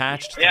get him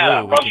patched through,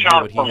 Yeah, we can hear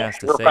Sean what he from has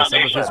to your say. Some of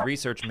foundation. his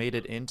research made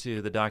it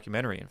into the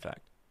documentary, in fact.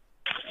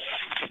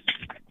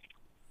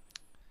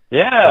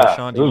 Yeah, Brother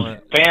Sean, it do you was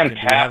fantastic. do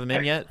we have him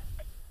in yet,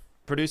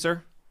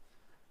 producer?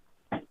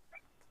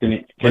 Can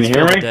you Let's hear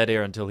fill the me? dead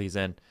air until he's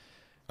in.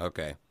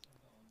 Okay.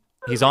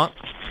 He's on?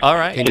 All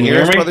right. Can you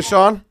hear us, me? Brother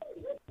Sean?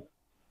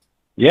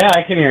 Yeah,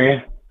 I can hear you.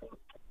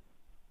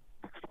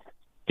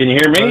 Can you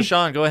hear me? Brother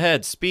Sean, go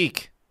ahead.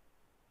 Speak.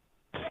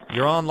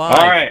 You're on live.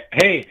 All right.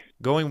 Hey,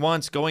 Going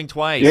once, going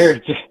twice.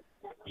 here.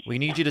 We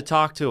need you to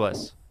talk to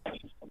us.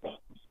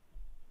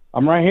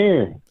 I'm right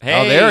here.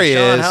 Hey, there he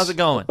Sean, is. how's it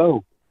going?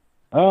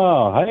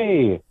 Oh,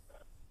 hey,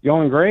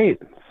 going great.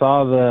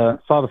 Saw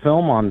the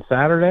film on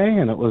Saturday,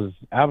 and it was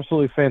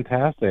absolutely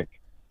fantastic.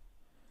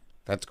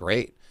 That's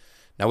great.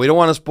 Now, we don't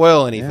want to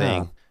spoil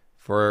anything Yeah.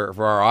 for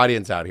our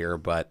audience out here,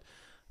 but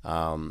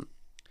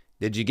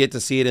did you get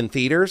to see it in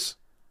theaters?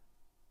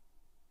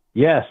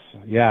 Yes,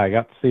 yeah, I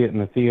got to see it in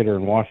the theater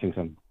in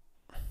Washington.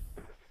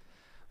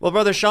 Well,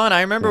 Brother Sean,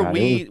 I remember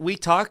Yeah, we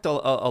talked a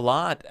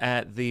lot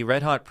at the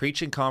Red Hot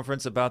Preaching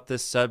Conference about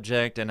this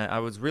subject, and I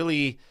was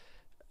really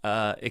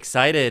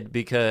excited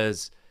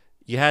because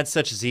you had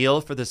such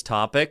zeal for this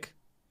topic,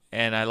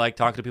 and I like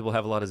talking to people who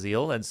have a lot of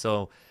zeal, and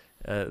so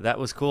that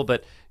was cool.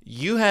 But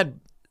you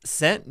had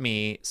sent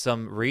me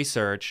some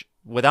research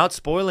without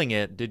spoiling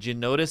it. Did you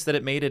notice that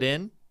it made it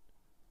in?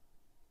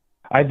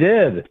 I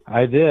did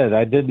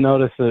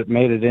notice that it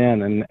made it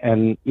in,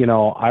 and you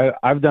know,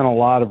 I've done a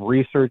lot of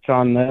research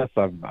on this.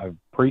 I've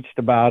preached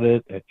about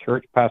it at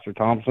church. Pastor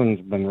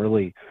Thompson's been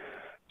really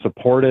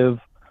supportive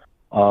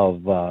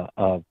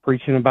of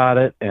preaching about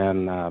it,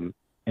 and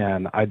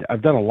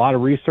I've done a lot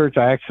of research.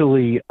 I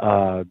actually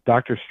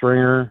Dr.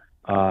 Stringer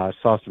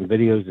saw some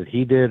videos that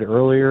he did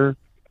earlier,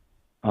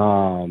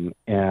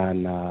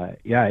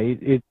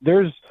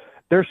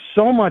 there's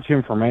so much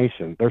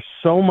information. There's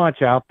so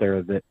much out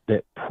there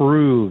that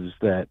proves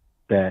that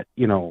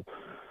you know,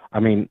 I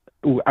mean,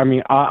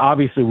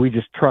 obviously we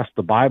just trust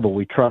the Bible.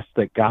 We trust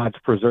that God's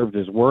preserved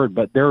His Word,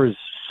 but there is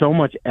so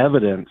much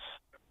evidence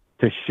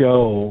to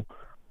show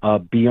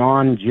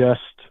beyond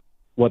just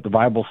what the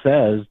Bible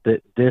says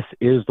that this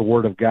is the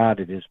Word of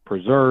God. It is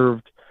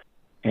preserved,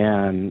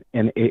 and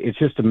it's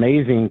just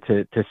amazing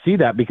to see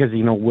that, because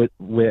you know,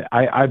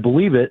 I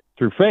believe it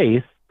through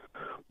faith,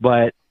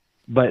 but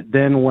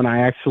then when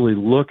I actually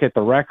look at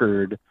the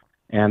record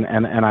and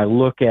I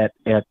look at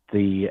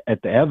the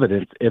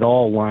evidence, it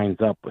all lines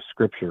up with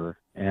Scripture,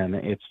 and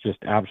it's just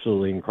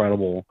absolutely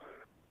incredible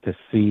to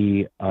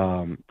see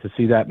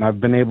that. And I've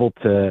been able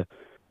to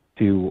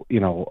you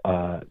know,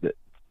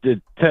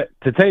 to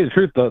tell you the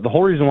truth, the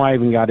whole reason why I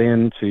even got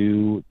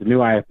into the new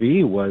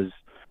IFB was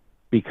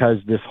because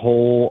this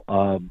whole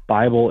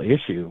Bible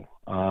issue.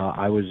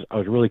 I was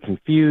really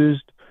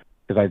confused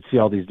because I'd see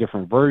all these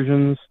different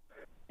versions.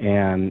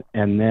 And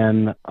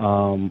then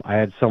I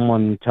had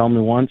someone tell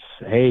me once,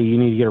 hey, you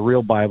need to get a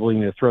real Bible. You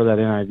need to throw that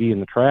NIV in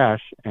the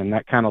trash. And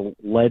that kind of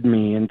led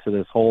me into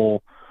this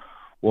whole,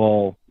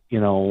 well,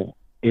 you know,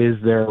 is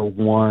there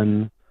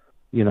one,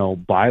 you know,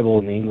 Bible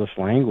in the English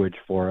language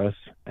for us?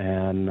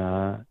 And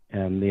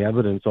the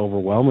evidence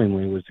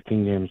overwhelmingly was the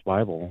King James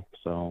Bible.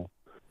 So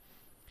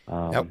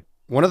Now,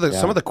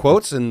 some of the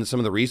quotes and some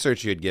of the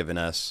research you had given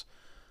us,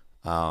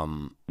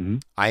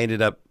 I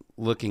ended up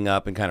looking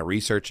up and kind of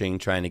researching,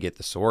 trying to get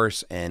the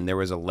source, and there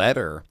was a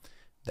letter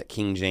that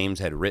King James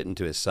had written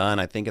to his son.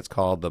 I think it's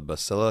called the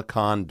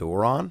Basilicon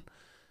Doron.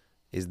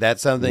 Is that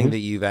something that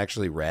you've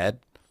actually read?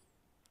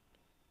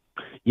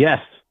 Yes.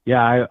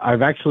 Yeah,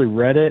 I've actually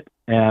read it,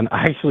 and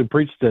I actually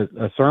preached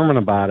a sermon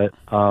about it.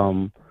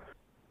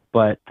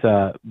 But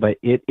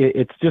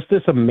it's just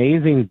this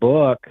amazing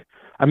book.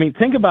 I mean,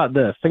 think about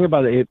this. Think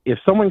about it. If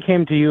someone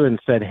came to you and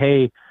said,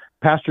 hey,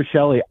 Pastor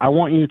Shelley, I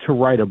want you to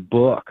write a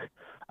book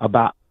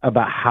about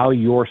how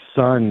your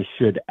son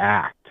should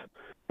act.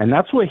 And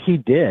that's what he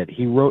did.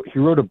 He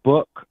wrote a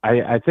book.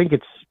 I think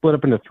it's split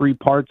up into 3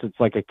 parts. It's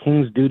like a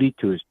king's duty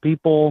to his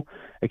people,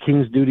 a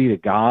king's duty to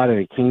God, and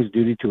a king's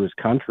duty to his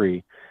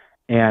country.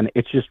 And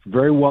it's just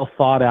very well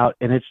thought out,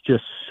 and it's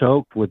just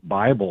soaked with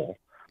Bible.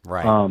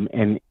 Right.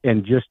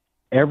 And just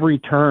every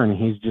turn,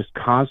 he's just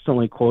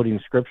constantly quoting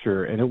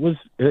Scripture, and it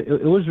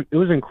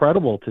was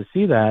incredible to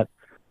see that.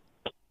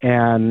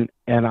 And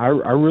I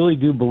really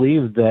do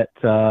believe that.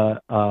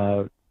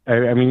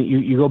 I mean,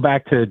 you go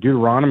back to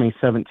Deuteronomy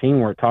 17,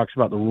 where it talks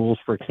about the rules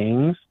for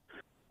kings.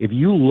 If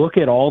you look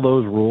at all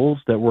those rules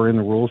that were in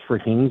the rules for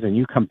kings and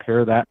you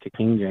compare that to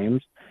King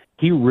James,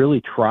 he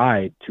really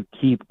tried to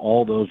keep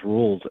all those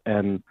rules.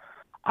 And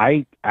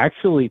I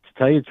actually, to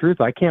tell you the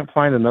truth, I can't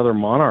find another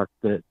monarch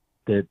that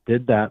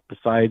did that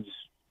besides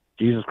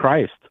Jesus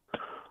Christ.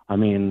 I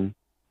mean,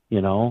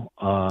 you know.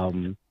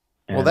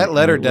 Well, that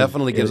letter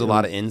definitely gives a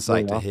lot of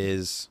insight to awesome.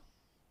 his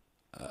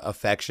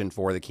affection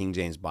for the King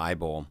James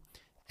Bible,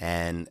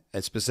 and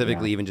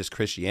specifically even just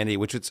Christianity,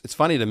 which it's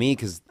funny to me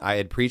because I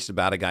had preached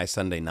about a guy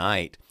Sunday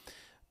night,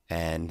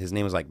 and his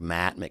name was like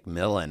Matt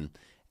McMillan,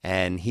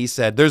 and he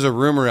said, "There's a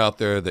rumor out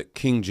there that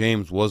King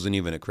James wasn't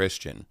even a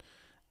Christian."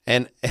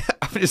 And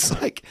I'm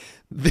just like,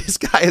 this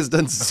guy has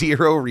done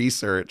zero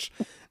research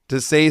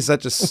to say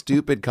such a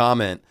stupid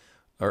comment,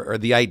 or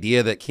the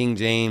idea that King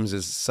James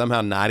is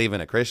somehow not even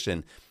a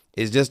Christian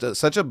is just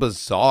such a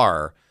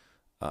bizarre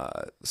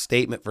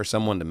statement for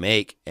someone to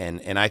make.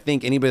 And I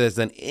think anybody that's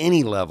done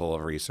any level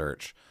of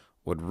research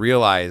would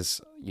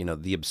realize,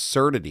 the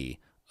absurdity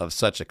of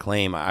such a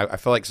claim. I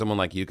feel like someone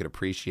like you could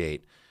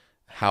appreciate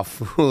how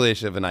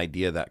foolish of an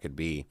idea that could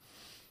be.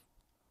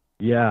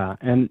 Yeah,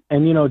 and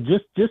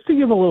just to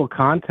give a little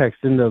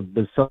context into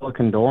the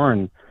Silicon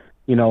Doran,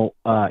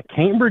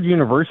 Cambridge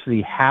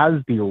University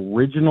has the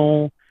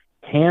original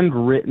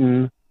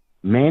handwritten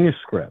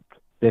manuscript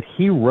that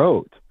he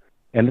wrote,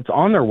 and it's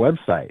on their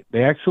website.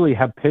 They actually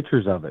have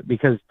pictures of it,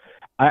 because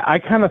I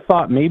kind of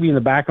thought maybe in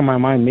the back of my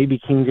mind, maybe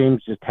King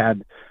James just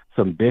had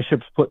some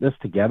bishops put this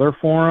together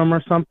for him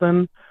or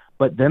something.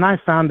 But then I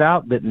found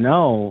out that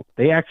no,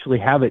 they actually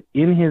have it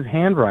in his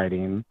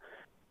handwriting.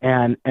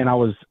 It's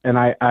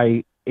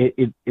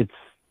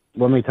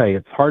let me tell you,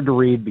 it's hard to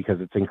read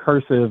because it's in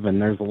cursive,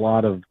 and there's a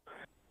lot of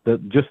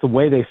just the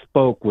way they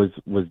spoke was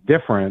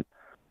different.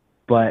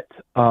 But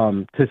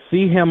to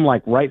see him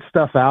like write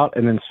stuff out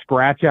and then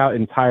scratch out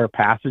entire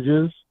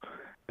passages,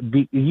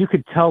 you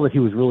could tell that he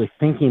was really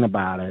thinking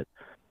about it,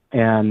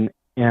 and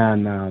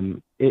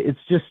it's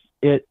just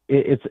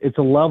it's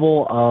a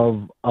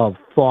level of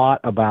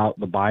thought about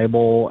the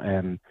Bible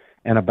and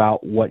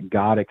about what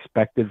God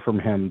expected from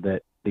him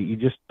that you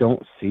just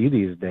don't see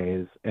these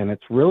days. And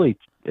it's really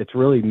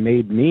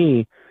made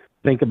me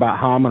think about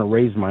how I'm going to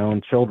raise my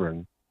own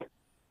children.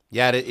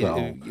 Yeah,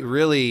 it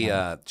really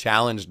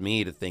challenged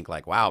me to think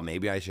like, wow,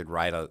 maybe I should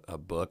write a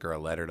book or a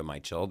letter to my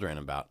children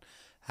about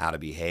how to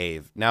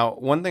behave. Now,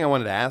 one thing I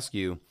wanted to ask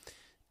you,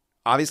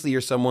 obviously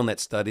you're someone that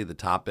studied the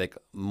topic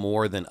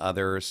more than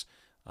others.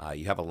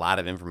 You have a lot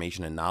of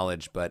information and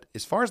knowledge, but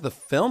as far as the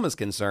film is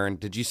concerned,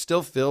 did you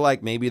still feel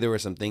like maybe there were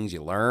some things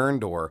you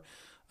learned, or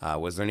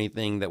was there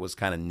anything that was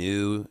kind of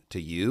new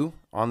to you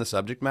on the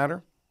subject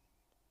matter?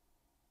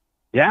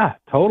 Yeah,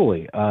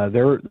 totally.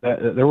 There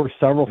were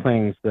several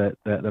things that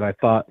I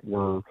thought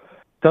were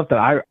stuff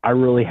that I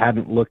really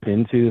hadn't looked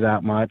into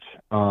that much.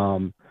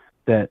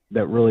 That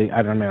really,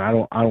 I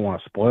don't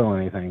want to spoil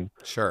anything.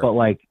 Sure. But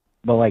I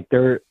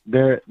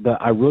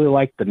really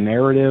liked the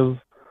narrative.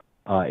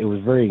 It was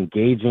very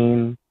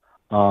engaging.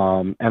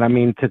 And I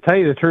mean, to tell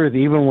you the truth,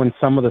 even when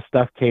some of the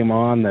stuff came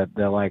on that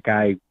like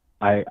I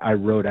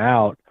wrote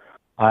out,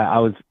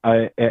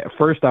 at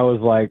first I was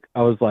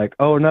like,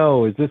 oh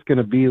no, is this going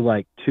to be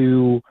like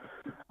too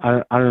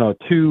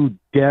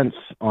dense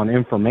on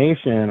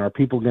information? Are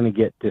people going to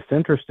get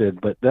disinterested?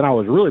 But then I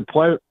was really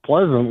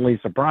pleasantly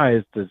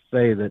surprised to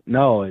say that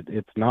no,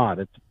 it's not.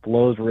 It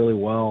flows really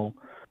well.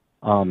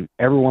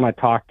 Everyone I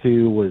talked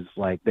to was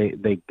like,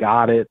 they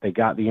got it. They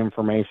got the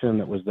information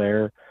that was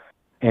there.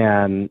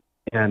 And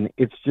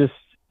it's just,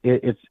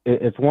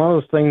 it's one of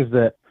those things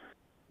that,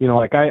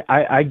 like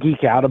I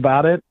geek out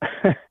about it.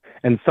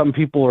 And some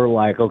people are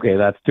like, okay,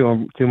 that's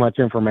too much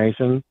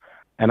information.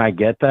 And I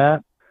get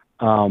that.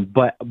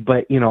 But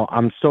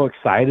I'm so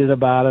excited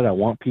about it. I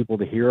want people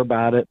to hear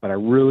about it, but I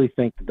really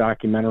think the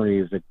documentary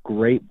is a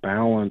great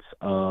balance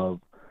of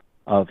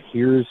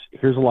here's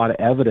a lot of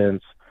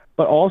evidence,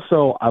 but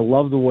also I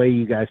love the way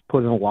you guys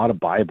put in a lot of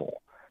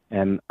Bible.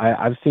 And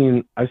I've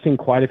seen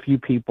quite a few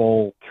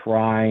people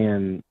try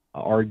and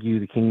argue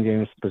the King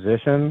James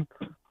position,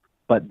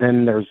 but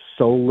then there's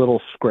so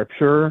little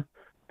scripture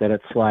that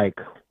it's like,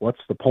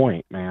 what's the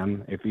point,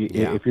 man? If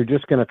you're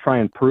just going to try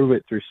and prove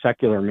it through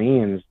secular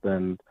means,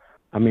 then,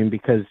 I mean,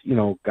 because,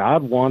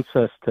 God wants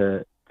us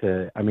to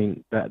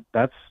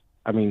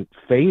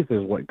faith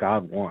is what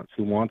God wants.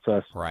 He wants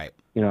us, right.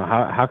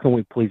 How can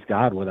we please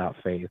God without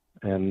faith?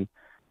 And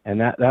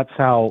that's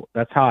how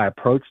I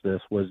approached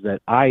this, was that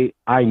I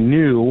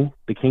knew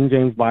the King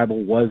James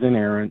Bible was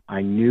inerrant.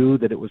 I knew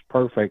that it was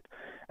perfect.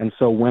 And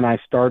so when I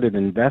started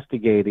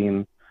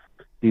investigating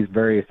these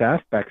various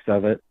aspects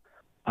of it,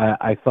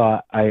 I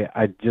thought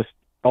I just,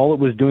 all it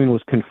was doing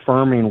was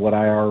confirming what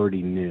I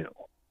already knew.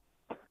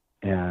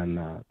 And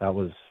that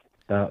was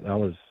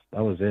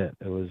it.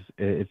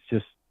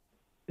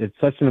 It's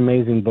such an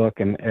amazing book.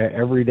 And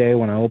every day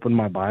when I open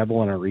my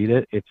Bible and I read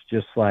it, it's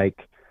just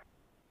like,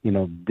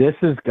 this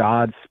is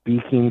God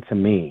speaking to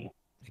me.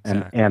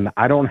 Exactly. And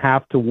I don't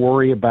have to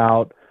worry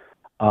about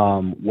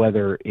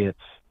whether it's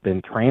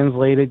been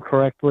translated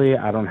correctly.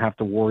 I don't have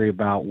to worry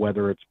about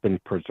whether it's been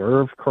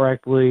preserved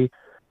correctly.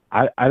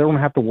 I don't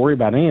have to worry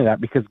about any of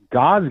that, because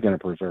God's going to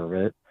preserve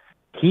it.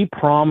 He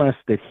promised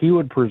that he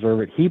would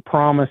preserve it. He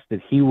promised that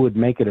he would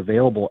make it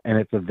available, and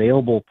it's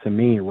available to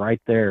me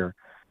right there.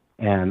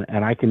 And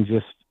I can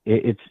just,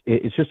 it's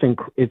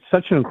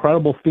such an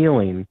incredible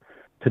feeling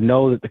to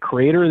know that the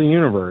creator of the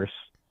universe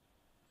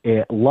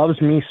loves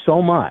me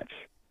so much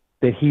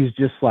that he's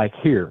just like,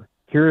 here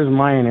is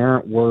my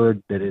inerrant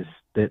word that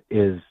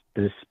is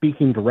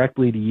speaking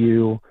directly to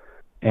you.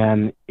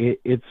 And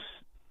it's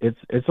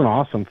an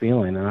awesome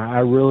feeling. And I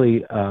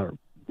really,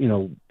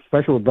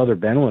 especially what Brother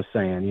Ben was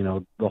saying,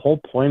 the whole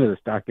point of this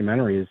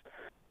documentary is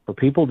for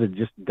people to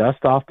just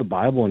dust off the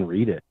Bible and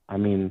read it. I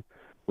mean,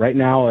 right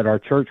now at our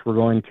church, we're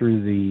going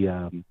through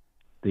the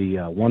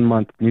 1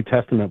 month New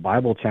Testament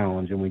Bible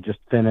challenge, and we're just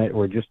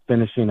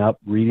finishing up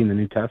reading the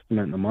New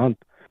Testament in a month.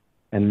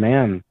 And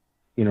man,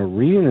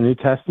 reading the New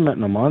Testament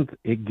in a month,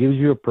 it gives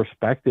you a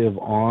perspective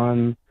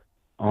on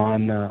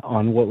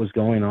what was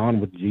going on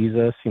with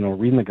Jesus.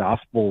 Reading the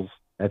Gospels.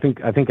 I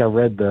think I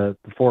read the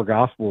 4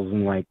 Gospels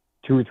in like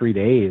 2 or 3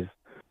 days,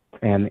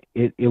 and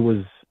it's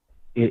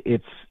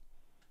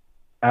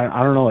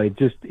I don't know.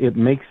 It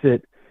makes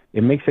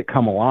it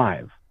come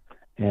alive,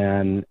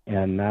 and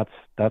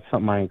that's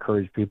something I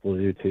encourage people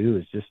to do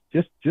too.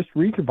 Is just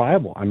read your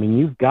Bible. I mean,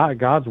 you've got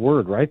God's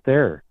Word right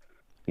there.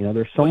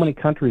 There's so many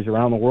countries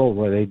around the world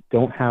where they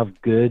don't have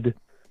good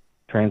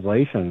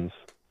translations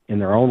in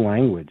their own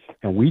language,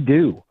 and we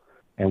do,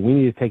 and we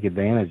need to take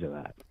advantage of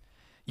that.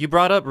 You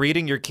brought up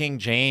reading your King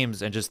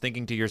James and just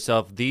thinking to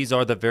yourself, these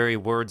are the very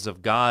words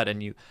of God,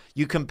 and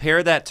you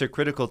compare that to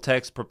critical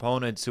text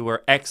proponents who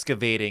are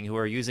excavating, who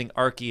are using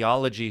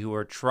archaeology, who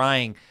are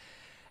trying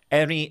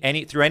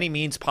through any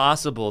means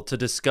possible to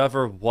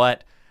discover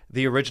what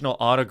the original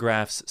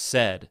autographs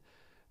said.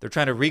 They're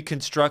trying to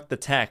reconstruct the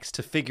text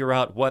to figure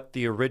out what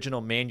the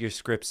original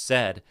manuscript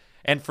said.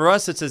 And for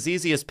us, it's as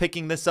easy as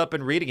picking this up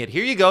and reading it.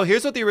 Here you go.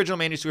 Here's what the original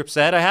manuscript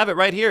said. I have it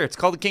right here. It's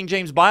called the King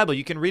James Bible.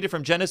 You can read it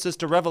from Genesis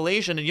to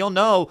Revelation, and you'll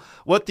know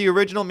what the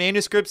original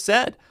manuscript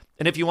said.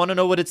 And if you want to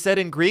know what it said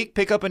in Greek,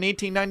 pick up an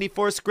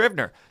 1894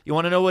 Scrivener. You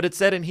want to know what it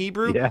said in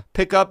Hebrew? Yeah.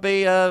 Pick up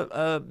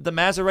the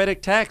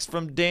Masoretic text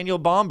from Daniel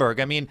Bomberg.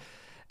 I mean,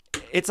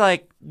 it's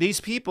like these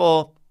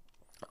people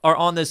are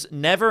on this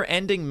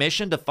never-ending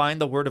mission to find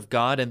the Word of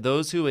God, and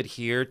those who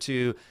adhere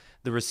to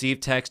the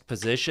received text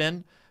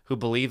position, who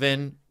believe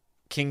in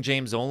King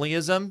James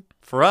onlyism,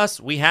 for us,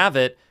 we have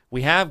it.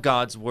 We have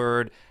God's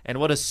Word, and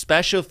what a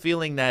special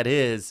feeling that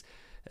is,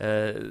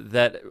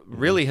 that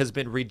really has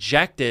been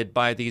rejected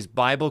by these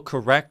Bible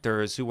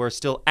correctors who are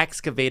still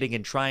excavating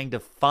and trying to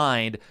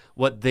find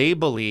what they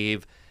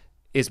believe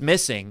is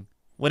missing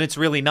when it's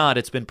really not.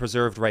 It's been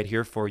preserved right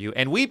here for you.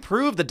 And we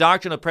prove the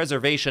doctrine of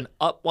preservation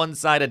up one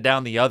side and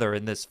down the other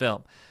in this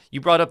film.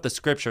 You brought up the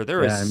scripture.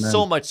 There is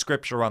so much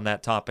scripture on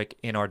that topic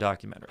in our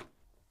documentary.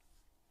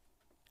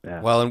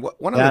 Yeah. Well, and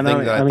one of the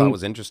things that I thought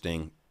was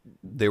interesting,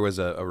 there was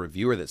a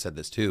reviewer that said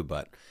this too,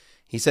 but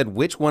he said,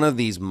 which one of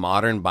these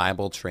modern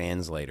Bible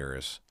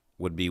translators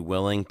would be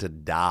willing to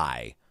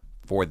die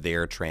for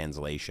their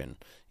translation?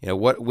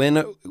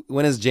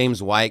 When is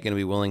James White going to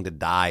be willing to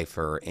die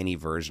for any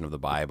version of the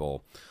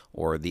Bible?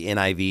 Or the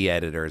NIV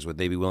editors, would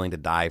they be willing to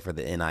die for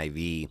the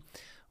NIV?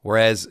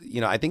 Whereas,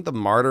 I think the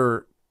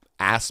martyr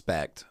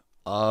aspect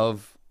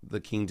of the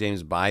King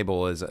James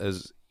Bible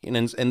is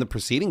in the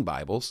preceding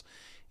Bibles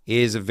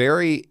is a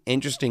very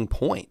interesting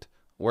point.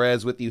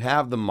 Whereas you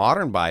have the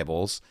modern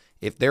Bibles,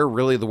 if they're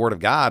really the Word of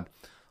God,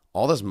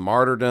 all this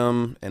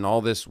martyrdom and all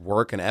this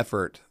work and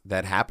effort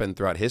that happened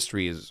throughout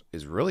history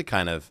is really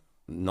kind of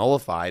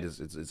nullified.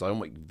 It's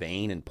almost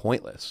vain and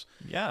pointless.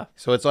 Yeah.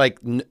 So it's like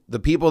the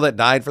people that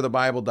died for the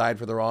Bible died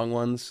for the wrong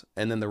ones,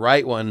 and then the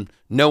right one,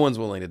 no one's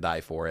willing to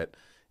die for it.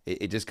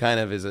 It just kind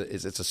of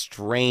it's a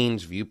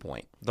strange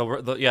viewpoint.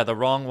 The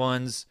wrong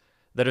ones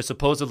that are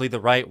supposedly the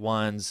right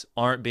ones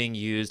aren't being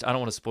used. I don't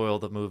want to spoil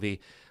the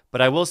movie,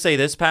 but I will say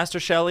this, Pastor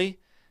Shelley,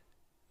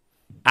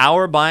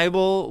 our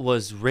Bible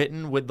was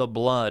written with the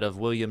blood of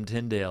William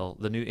Tyndale,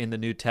 in the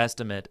New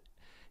Testament,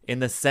 in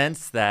the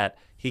sense that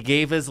he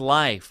gave his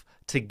life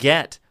to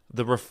get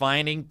the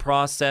refining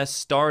process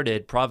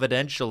started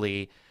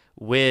providentially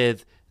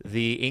with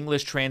the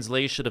English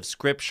translation of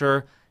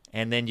Scripture,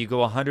 and then you go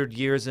 100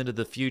 years into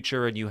the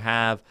future and you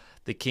have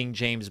the King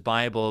James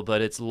Bible,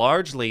 but it's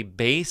largely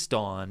based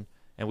on,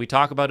 and we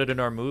talk about it in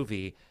our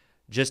movie,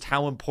 just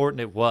how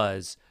important it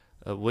was,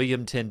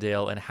 William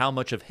Tyndale, and how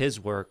much of his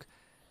work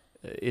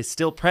is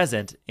still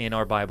present in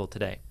our Bible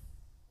today.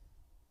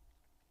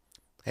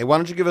 Hey, why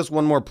don't you give us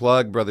one more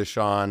plug, Brother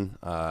Sean,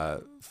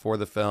 for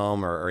the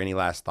film, or any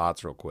last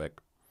thoughts real quick?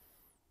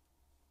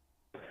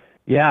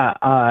 Yeah,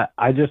 I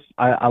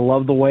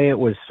love the way it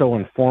was so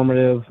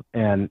informative,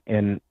 and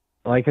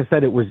like I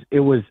said, it was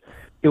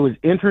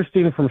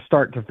interesting from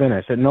start to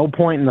finish. At no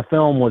point in the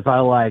film was I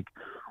like,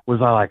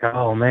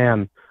 oh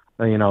man,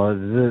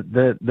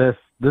 this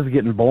is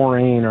getting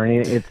boring, or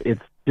anything.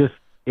 It's just,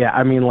 yeah.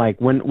 I mean,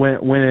 like when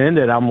it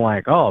ended, I'm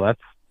like, oh,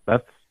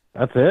 that's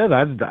it.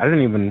 I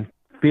didn't even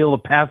feel the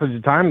passage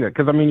of time,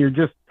 because I mean, you're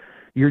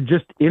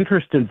just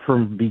interested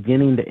from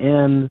beginning to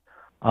end.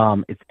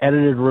 It's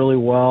edited really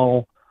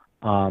well.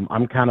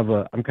 I'm kind of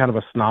a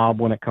snob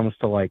when it comes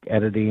to like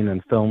editing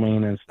and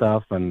filming and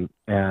stuff, and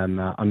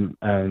I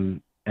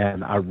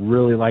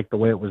really like the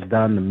way it was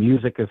done. The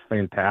music is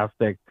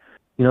fantastic.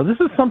 This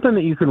is something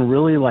that you can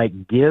really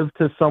like give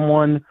to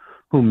someone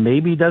who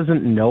maybe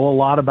doesn't know a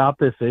lot about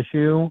this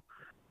issue,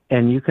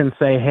 and you can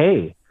say,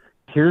 hey,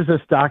 here's this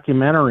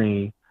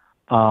documentary,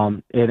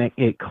 and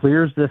it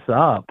clears this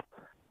up,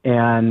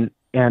 and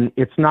and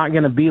it's not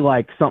going to be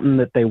like something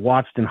that they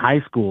watched in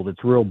high school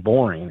that's real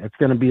boring. It's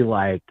going to be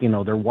like, you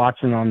know, they're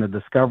watching on the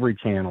Discovery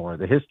Channel or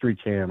the History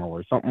Channel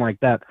or something like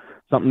that.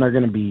 Something they're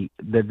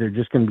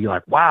just going to be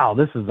like, wow,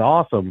 this is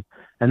awesome.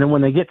 And then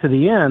when they get to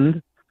the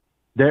end,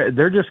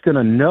 they're just going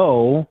to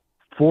know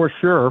for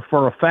sure,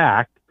 for a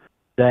fact,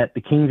 that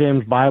the King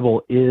James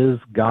Bible is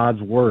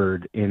God's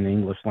word in the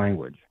English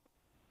language.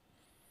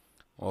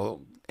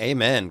 Well,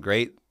 amen.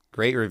 Great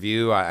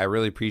review. I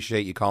really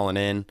appreciate you calling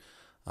in.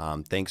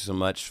 Thanks so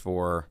much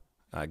for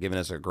giving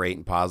us a great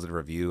and positive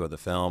review of the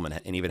film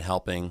and even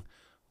helping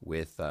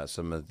with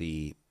some of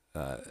the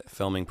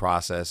filming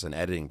process and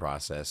editing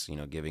process, you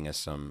know, giving us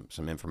some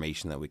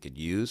information that we could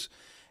use.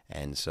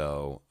 And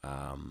so,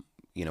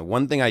 you know,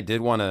 one thing I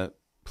did want to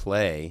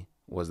play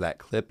was that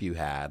clip you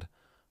had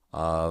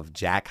of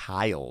Jack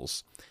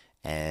Hyles.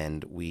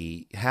 And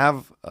we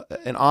have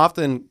an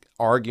often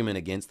argument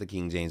against the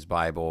King James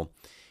Bible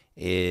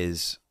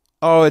is,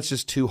 oh, it's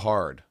just too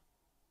hard,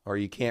 or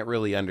you can't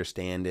really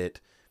understand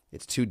it.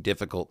 It's too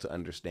difficult to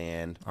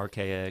understand.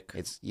 Archaic.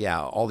 It's,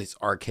 yeah, all these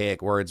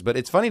archaic words. But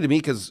it's funny to me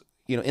because,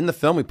 you know, in the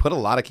film, we put a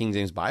lot of King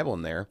James Bible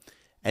in there,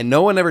 and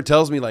no one ever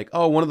tells me like,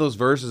 oh, one of those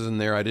verses in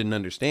there I didn't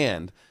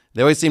understand.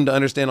 They always seem to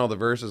understand all the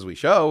verses we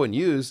show and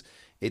use.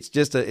 It's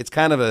just it's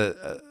kind of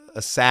a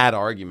sad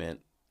argument,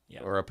 yeah,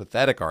 or a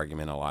pathetic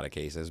argument in a lot of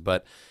cases.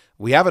 But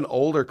we have an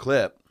older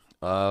clip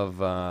of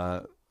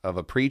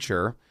a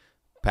preacher,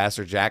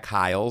 Pastor Jack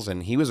Hyles,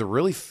 and he was a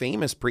really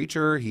famous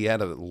preacher. He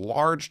had a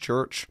large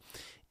church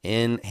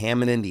in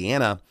Hammond,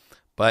 Indiana,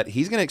 but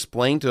he's going to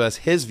explain to us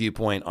his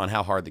viewpoint on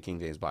how hard the King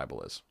James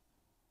Bible is.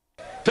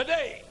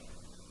 Today,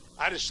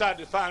 I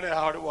decided to find out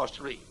how hard it was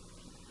to read.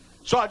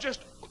 So I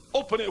just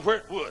opened it where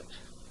it would.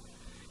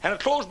 And I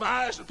closed my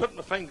eyes and put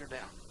my finger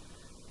down.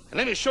 And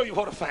let me show you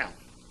what I found.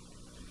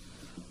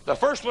 The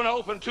first one I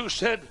opened to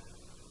said,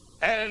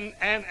 and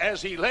as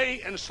he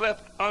lay and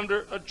slept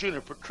under a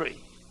juniper tree,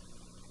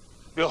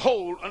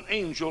 behold, an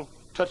angel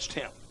touched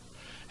him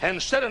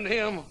and said unto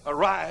him,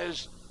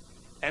 arise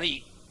and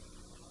eat.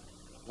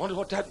 Wonder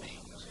what that means.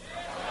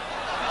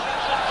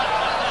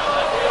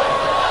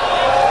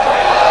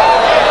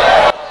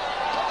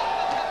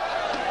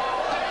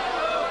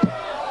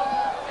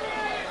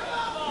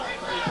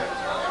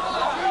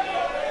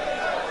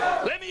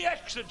 Let me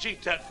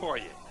exegete that for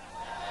you.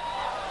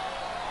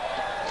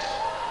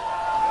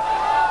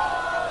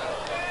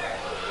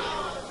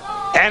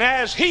 And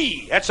as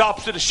he, that's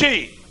opposite of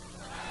she.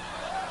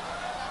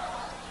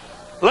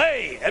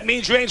 Lay, that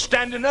means you ain't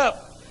standing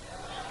up.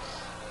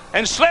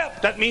 And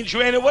slept, that means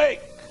you ain't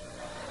awake.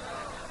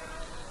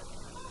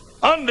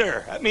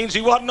 Under, that means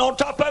he wasn't on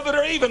top of it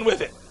or even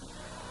with it.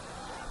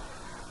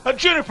 A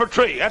juniper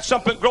tree, that's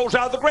something that grows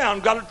out of the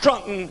ground, got a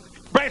trunk and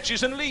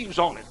branches and leaves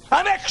on it.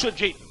 I'm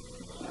exegeting.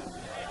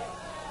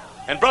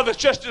 And brother, it's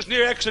just as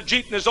near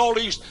exegeting as all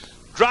these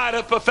dried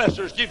up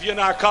professors give you in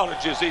our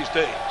colleges these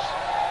days.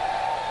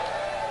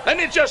 Let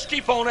me just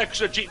keep on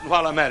exegeting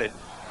while I'm at it.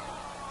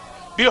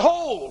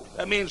 Behold,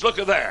 that means look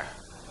at there.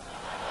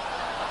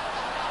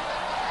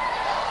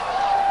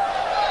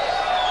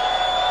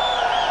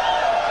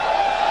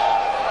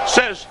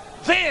 Says,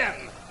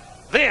 then,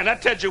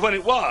 that tells you when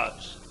it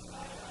was.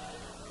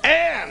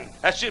 And,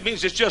 that just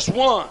means it's just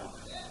one.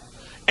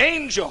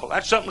 Angel,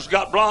 that's something that's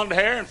got blonde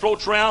hair and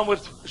floats around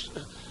with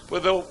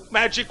a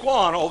magic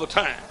wand all the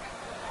time.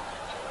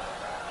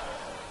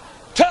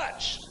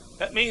 Touched,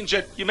 that means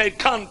that you made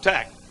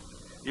contact.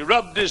 You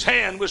rubbed his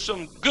hand with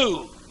some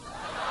goo.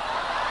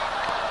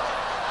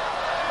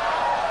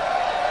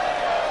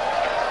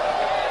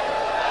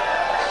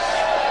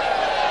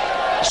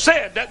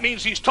 Said, that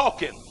means he's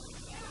talking.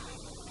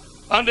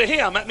 Unto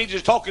him, that means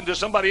he's talking to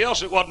somebody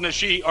else that wasn't a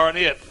she or an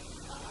it.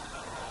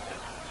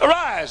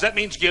 Arise, that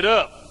means get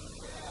up.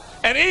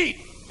 And eat.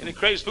 Any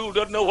crazy fool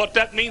doesn't know what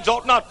that means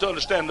ought not to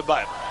understand the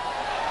Bible.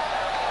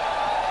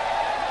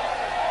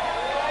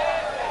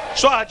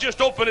 So I just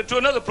opened it to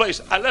another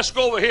place. Let's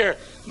go over here,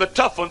 the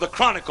tough one, the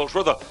Chronicles,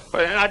 and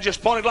I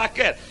just pointed like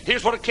that.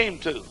 Here's what it came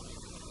to.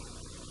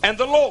 And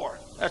the Lord,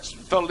 that's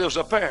the fellow lives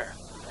up there,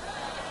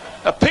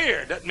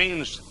 appeared, that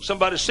means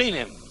somebody's seen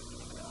him.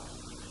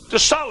 To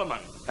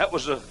Solomon, that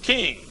was a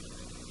king.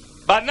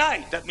 By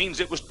night, that means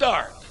it was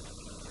dark.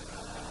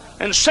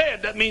 And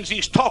said, that means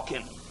he's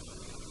talking.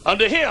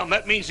 Unto him,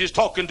 that means he's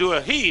talking to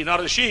a he, not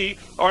a she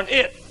or an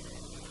it.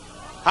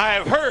 I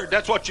have heard,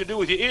 that's what you do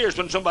with your ears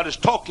when somebody's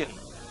talking.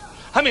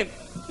 I mean,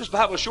 this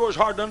Bible sure is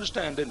hard to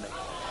understand, isn't it?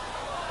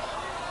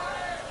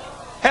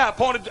 Hey, I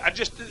pointed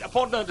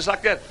down just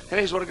like that, and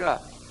here's what I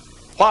got.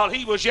 While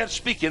he was yet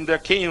speaking, there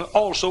came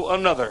also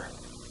another.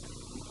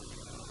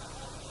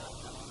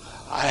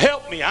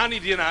 Help me, I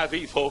need the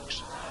NIV,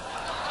 folks.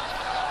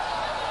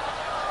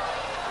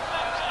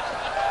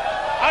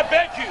 I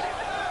beg you,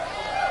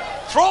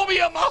 throw me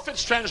a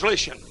Moffat's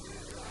translation.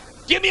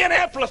 Give me an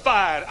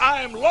Amplified.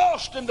 I am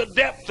lost in the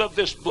depth of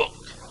this book.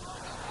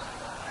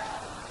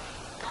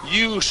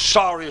 You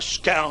sorry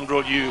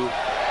scoundrel, you.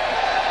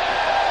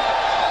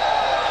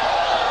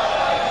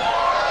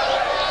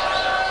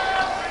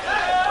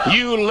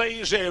 You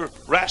lazy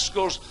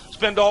rascals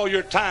spend all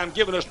your time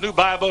giving us new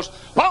Bibles.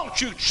 Why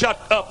don't you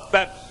shut up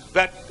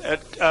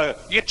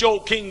get your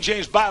old King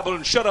James Bible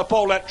and shut up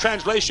all that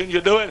translation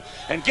you're doing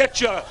and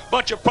get you a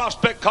bunch of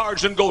prospect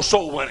cards and go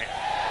soul winning.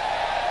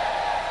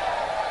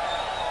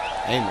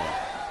 Amen.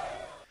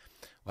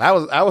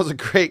 Well, that was a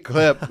great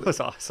clip. That was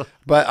awesome.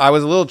 But I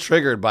was a little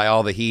triggered by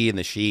all the he and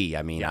the she.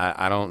 I mean,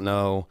 I don't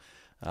know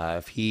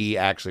if he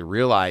actually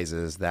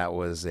realizes that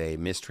was a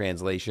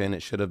mistranslation.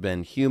 It should have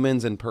been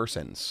humans and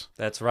persons.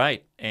 That's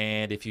right.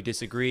 And if you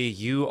disagree,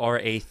 you are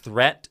a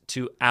threat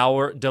to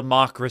our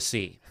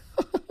democracy.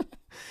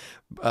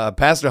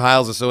 Pastor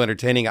Hiles is so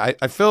entertaining. I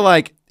feel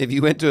like if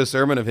you went to a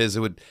sermon of his, it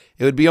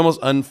would be almost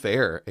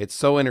unfair. It's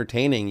so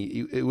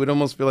entertaining. It would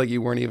almost feel like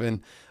you weren't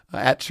even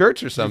at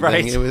church or something.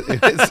 Right.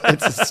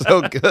 It's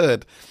so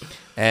good.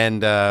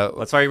 And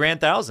that's why he ran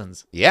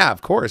thousands. Yeah,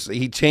 of course.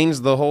 He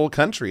changed the whole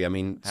country. I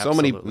mean, so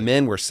many Absolutely.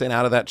 men were sent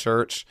out of that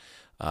church,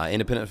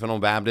 Independent Fundamental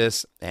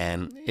Baptist.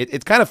 And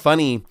it's kind of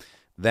funny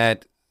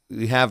that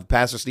we have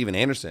Pastor Stephen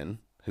Anderson,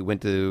 who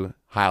went to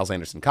Hiles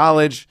Anderson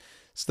College,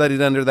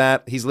 studied under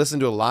that. He's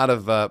listened to a lot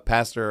of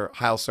Pastor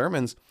Hiles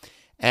sermons.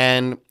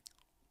 And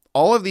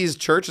all of these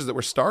churches that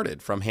were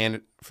started from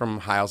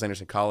Hiles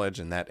Anderson College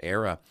in that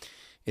era,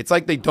 it's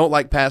like they don't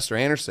like Pastor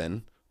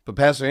Anderson, but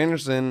Pastor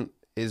Anderson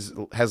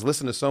has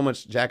listened to so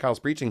much Jack Hiles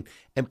preaching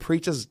and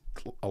preaches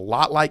a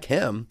lot like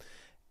him.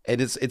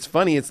 And it's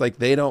funny. It's like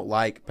they don't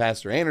like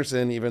Pastor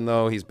Anderson, even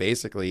though he's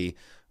basically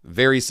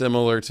very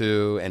similar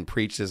to and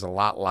preaches a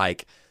lot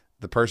like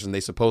the person they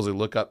supposedly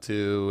look up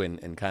to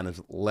and kind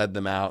of led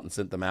them out and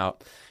sent them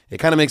out. It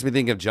kind of makes me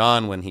think of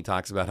John when he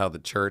talks about how the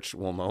church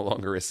will no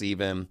longer receive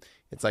him.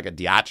 It's like a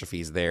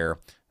Diotrephes there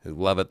who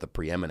loveth the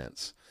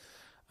preeminence.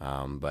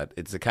 But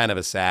it's a kind of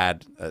a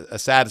sad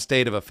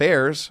state of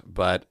affairs.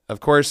 But of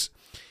course,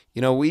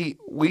 you know, we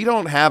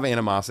don't have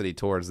animosity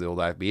towards the old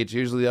IFB. It's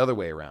usually the other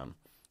way around.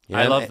 You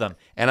know? I love them.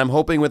 And I'm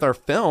hoping with our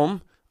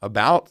film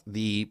about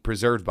the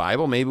preserved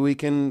Bible, maybe we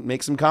can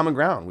make some common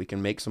ground. We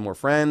can make some more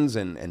friends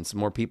and some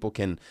more people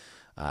can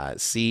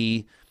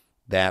see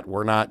that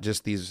we're not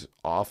just these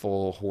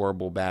awful,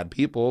 horrible, bad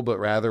people, but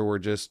rather we're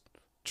just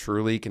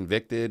truly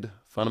convicted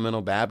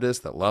fundamental Baptists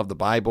that love the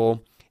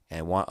Bible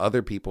and want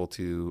other people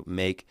to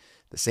make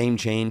the same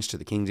change to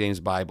the King James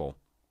Bible.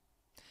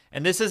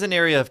 And this is an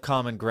area of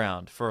common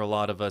ground for a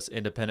lot of us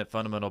independent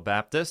fundamental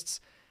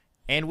Baptists,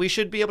 and we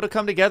should be able to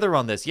come together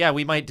on this. Yeah,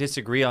 we might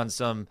disagree on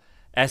some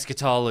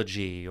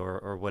eschatology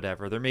or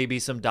whatever. There may be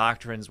some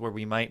doctrines where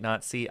we might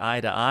not see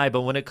eye to eye,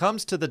 but when it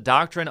comes to the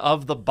doctrine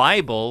of the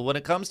Bible, when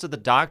it comes to the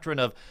doctrine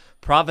of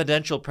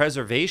providential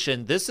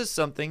preservation, this is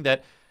something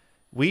that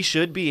we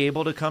should be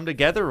able to come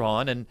together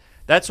on, and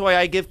that's why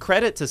I give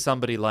credit to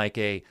somebody like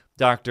a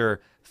Dr.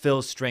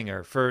 Phil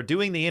Stringer for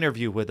doing the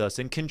interview with us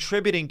and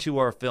contributing to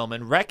our film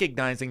and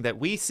recognizing that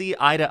we see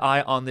eye to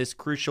eye on this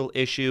crucial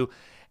issue,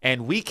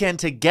 and we can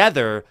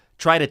together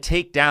try to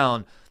take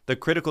down the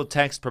critical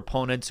text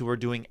proponents who are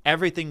doing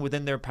everything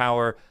within their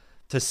power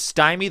to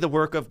stymie the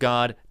work of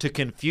God, to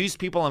confuse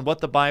people on what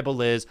the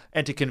Bible is,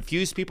 and to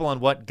confuse people on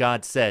what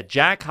God said.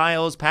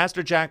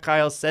 Pastor Jack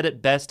Hiles said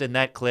it best in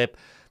that clip.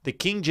 The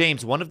King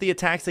James, one of the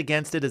attacks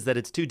against it is that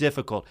it's too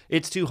difficult.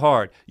 It's too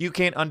hard. You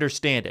can't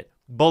understand it.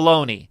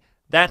 Baloney.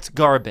 That's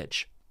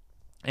garbage.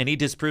 And he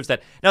disproves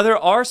that. Now, there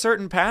are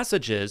certain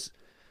passages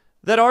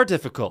that are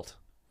difficult,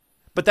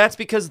 but that's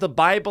because the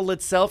Bible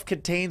itself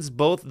contains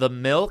both the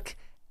milk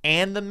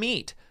and the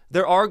meat.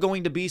 There are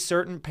going to be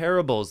certain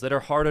parables that are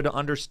harder to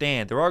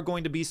understand. There are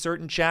going to be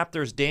certain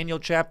chapters, Daniel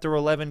chapter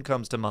 11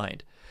 comes to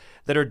mind,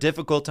 that are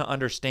difficult to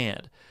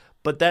understand.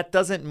 But that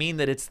doesn't mean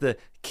that it's the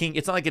King.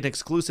 It's not like an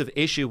exclusive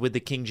issue with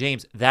the King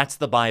James. That's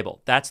the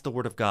Bible. That's the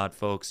Word of God,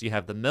 folks. You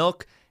have the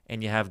milk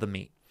and you have the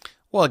meat.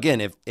 Well,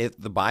 again, if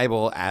the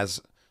Bible,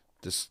 as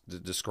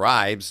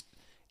describes,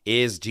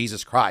 is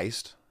Jesus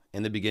Christ,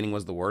 in the beginning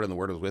was the Word, and the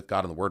Word was with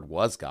God, and the Word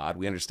was God,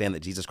 we understand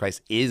that Jesus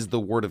Christ is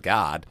the Word of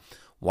God.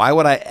 Why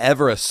would I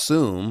ever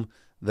assume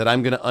that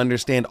I'm going to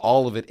understand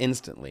all of it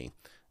instantly?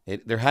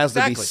 There has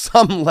to be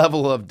some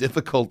level of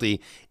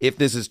difficulty if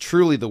this is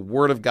truly the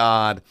Word of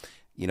God,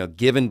 you know,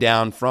 given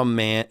down from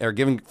man or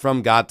given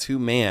from God to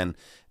man.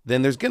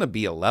 Then there's going to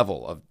be a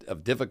level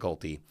of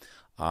difficulty.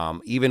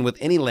 Even with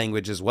any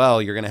language as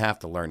well, you're going to have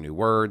to learn new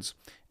words.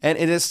 And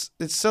it's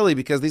silly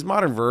because these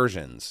modern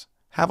versions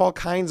have all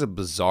kinds of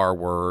bizarre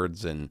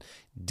words and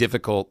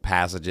difficult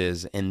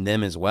passages in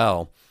them as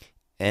well.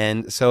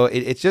 And so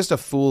it's just a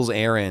fool's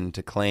errand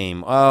to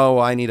claim, oh,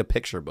 I need a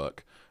picture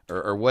book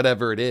or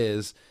whatever it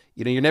is.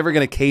 You know, you're never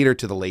going to cater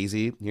to the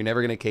lazy. You're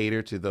never going to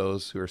cater to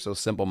those who are so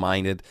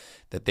simple-minded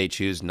that they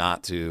choose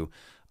not to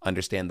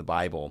understand the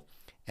Bible.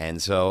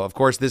 And so, of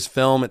course, this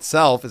film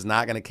itself is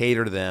not going to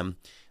cater to them.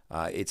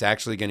 It's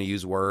actually going to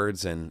use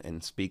words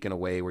and speak in a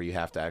way where you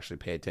have to actually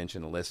pay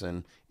attention and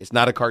listen. It's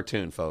not a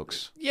cartoon,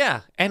 folks.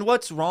 Yeah, and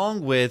what's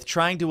wrong with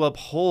trying to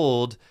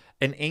uphold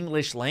an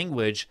English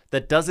language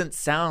that doesn't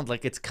sound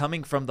like it's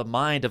coming from the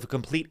mind of a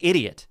complete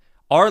idiot?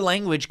 Our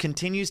language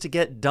continues to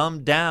get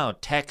dumbed down,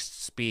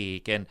 text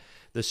speak and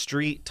the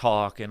street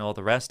talk and all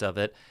the rest of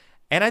it.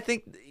 And I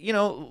think,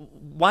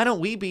 why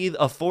don't we be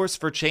a force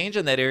for change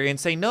in that area and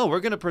say, no, we're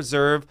going to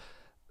preserve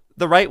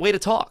the right way to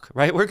talk,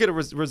 right? We're going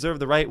to preserve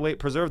the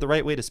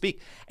right way to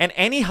speak. And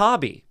any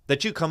hobby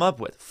that you come up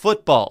with,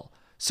 football,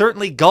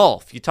 certainly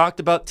golf. You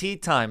talked about tea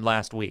time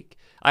last week.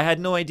 I had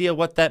no idea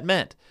what that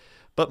meant.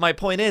 But my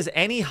point is,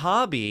 any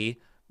hobby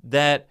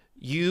that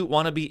you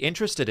want to be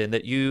interested in,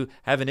 that you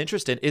have an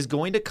interest in, is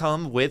going to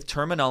come with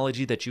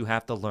terminology that you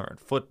have to learn.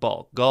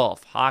 Football,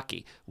 golf,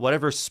 hockey,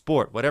 whatever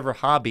sport, whatever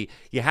hobby,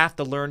 you have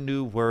to learn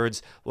new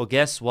words. Well,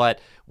 guess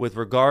what? With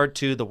regard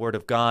to the Word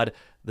of God,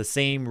 the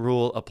same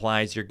rule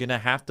applies. You're going to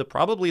have to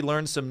probably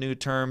learn some new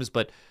terms,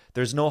 but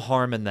there's no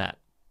harm in that.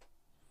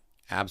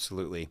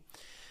 Absolutely.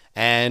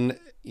 And,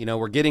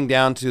 we're getting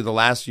down to the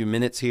last few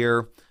minutes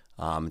here.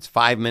 It's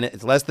 5 minutes.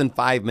 It's less than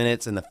 5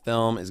 minutes, and the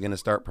film is going to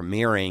start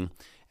premiering.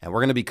 And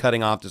we're going to be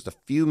cutting off just a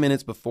few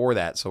minutes before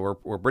that. So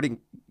we're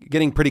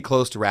getting pretty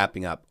close to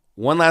wrapping up.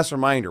 One last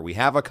reminder, we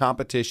have a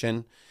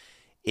competition.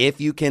 If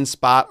you can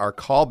spot our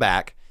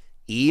callback,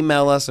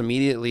 email us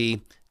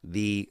immediately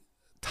the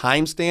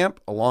timestamp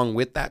along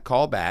with that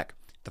callback.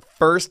 The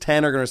first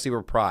 10 are going to receive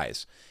a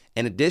prize.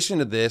 In addition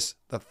to this,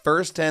 the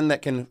first 10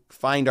 that can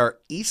find our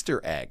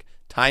Easter egg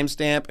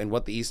timestamp and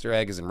what the Easter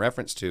egg is in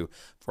reference to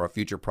for a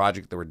future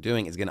project that we're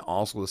doing is going to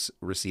also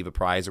receive a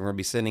prize. And we're going to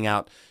be sending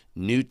out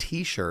new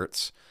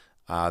T-shirts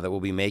that we'll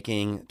be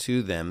making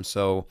to them.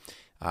 So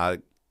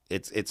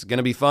it's going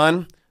to be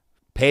fun.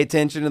 Pay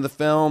attention to the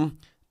film.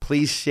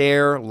 Please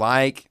share,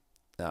 like,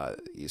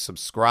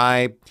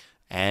 subscribe.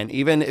 And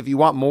even if you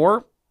want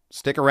more,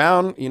 stick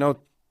around,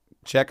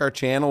 check our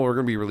channel. We're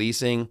going to be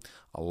releasing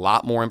a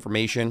lot more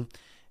information.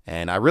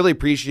 And I really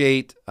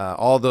appreciate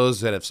all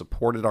those that have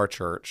supported our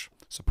church,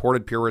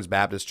 supported Pure Words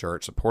Baptist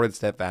Church, supported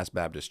Steadfast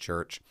Baptist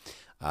Church,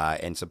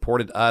 and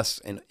supported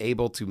us and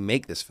able to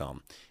make this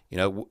film.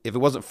 If it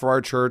wasn't for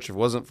our church, if it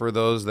wasn't for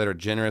those that are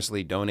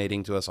generously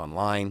donating to us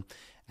online,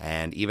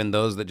 and even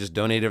those that just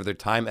donated of their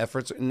time,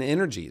 efforts, and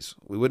energies,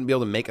 we wouldn't be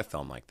able to make a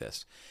film like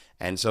this.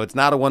 And so it's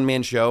not a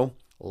one-man show.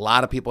 A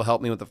lot of people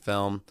helped me with the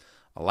film.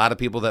 A lot of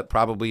people that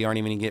probably aren't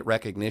even going to get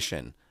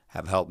recognition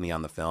have helped me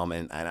on the film.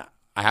 And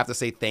I have to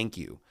say thank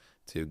you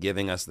to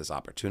giving us this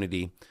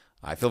opportunity.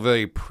 I feel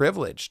very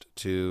privileged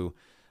to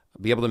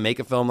be able to make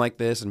a film like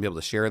this and be able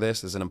to share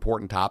this. It's an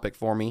important topic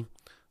for me.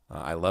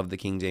 I love the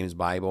King James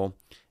Bible.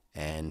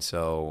 And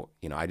so,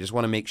 I just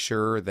want to make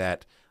sure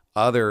that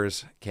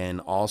others can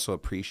also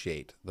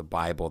appreciate the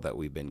Bible that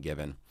we've been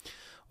given.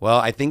 Well,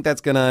 I think that's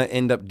going to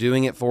end up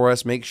doing it for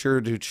us. Make sure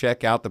to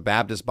check out the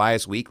Baptist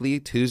Bias Weekly,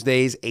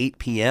 Tuesdays, 8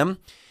 p.m.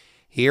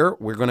 Here,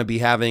 we're going to be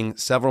having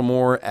several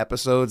more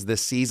episodes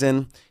this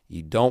season.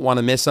 You don't want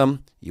to miss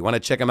them. You want to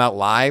check them out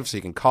live, so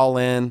you can call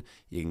in.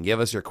 You can give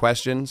us your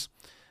questions.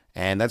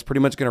 And that's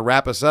pretty much going to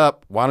wrap us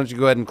up. Why don't you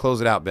go ahead and close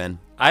it out, Ben?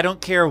 I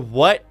don't care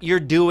what you're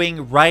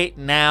doing right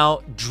now.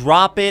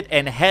 Drop it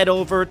and head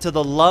over to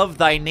the Love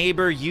Thy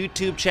Neighbor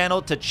YouTube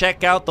channel to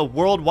check out the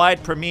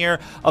worldwide premiere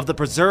of the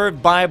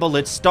Preserved Bible.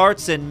 It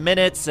starts in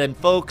minutes. And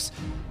folks,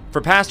 for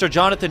Pastor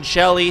Jonathan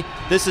Shelley,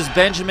 this is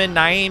Benjamin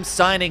Naeem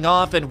signing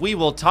off, and we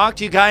will talk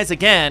to you guys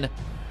again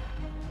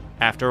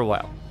after a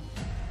while.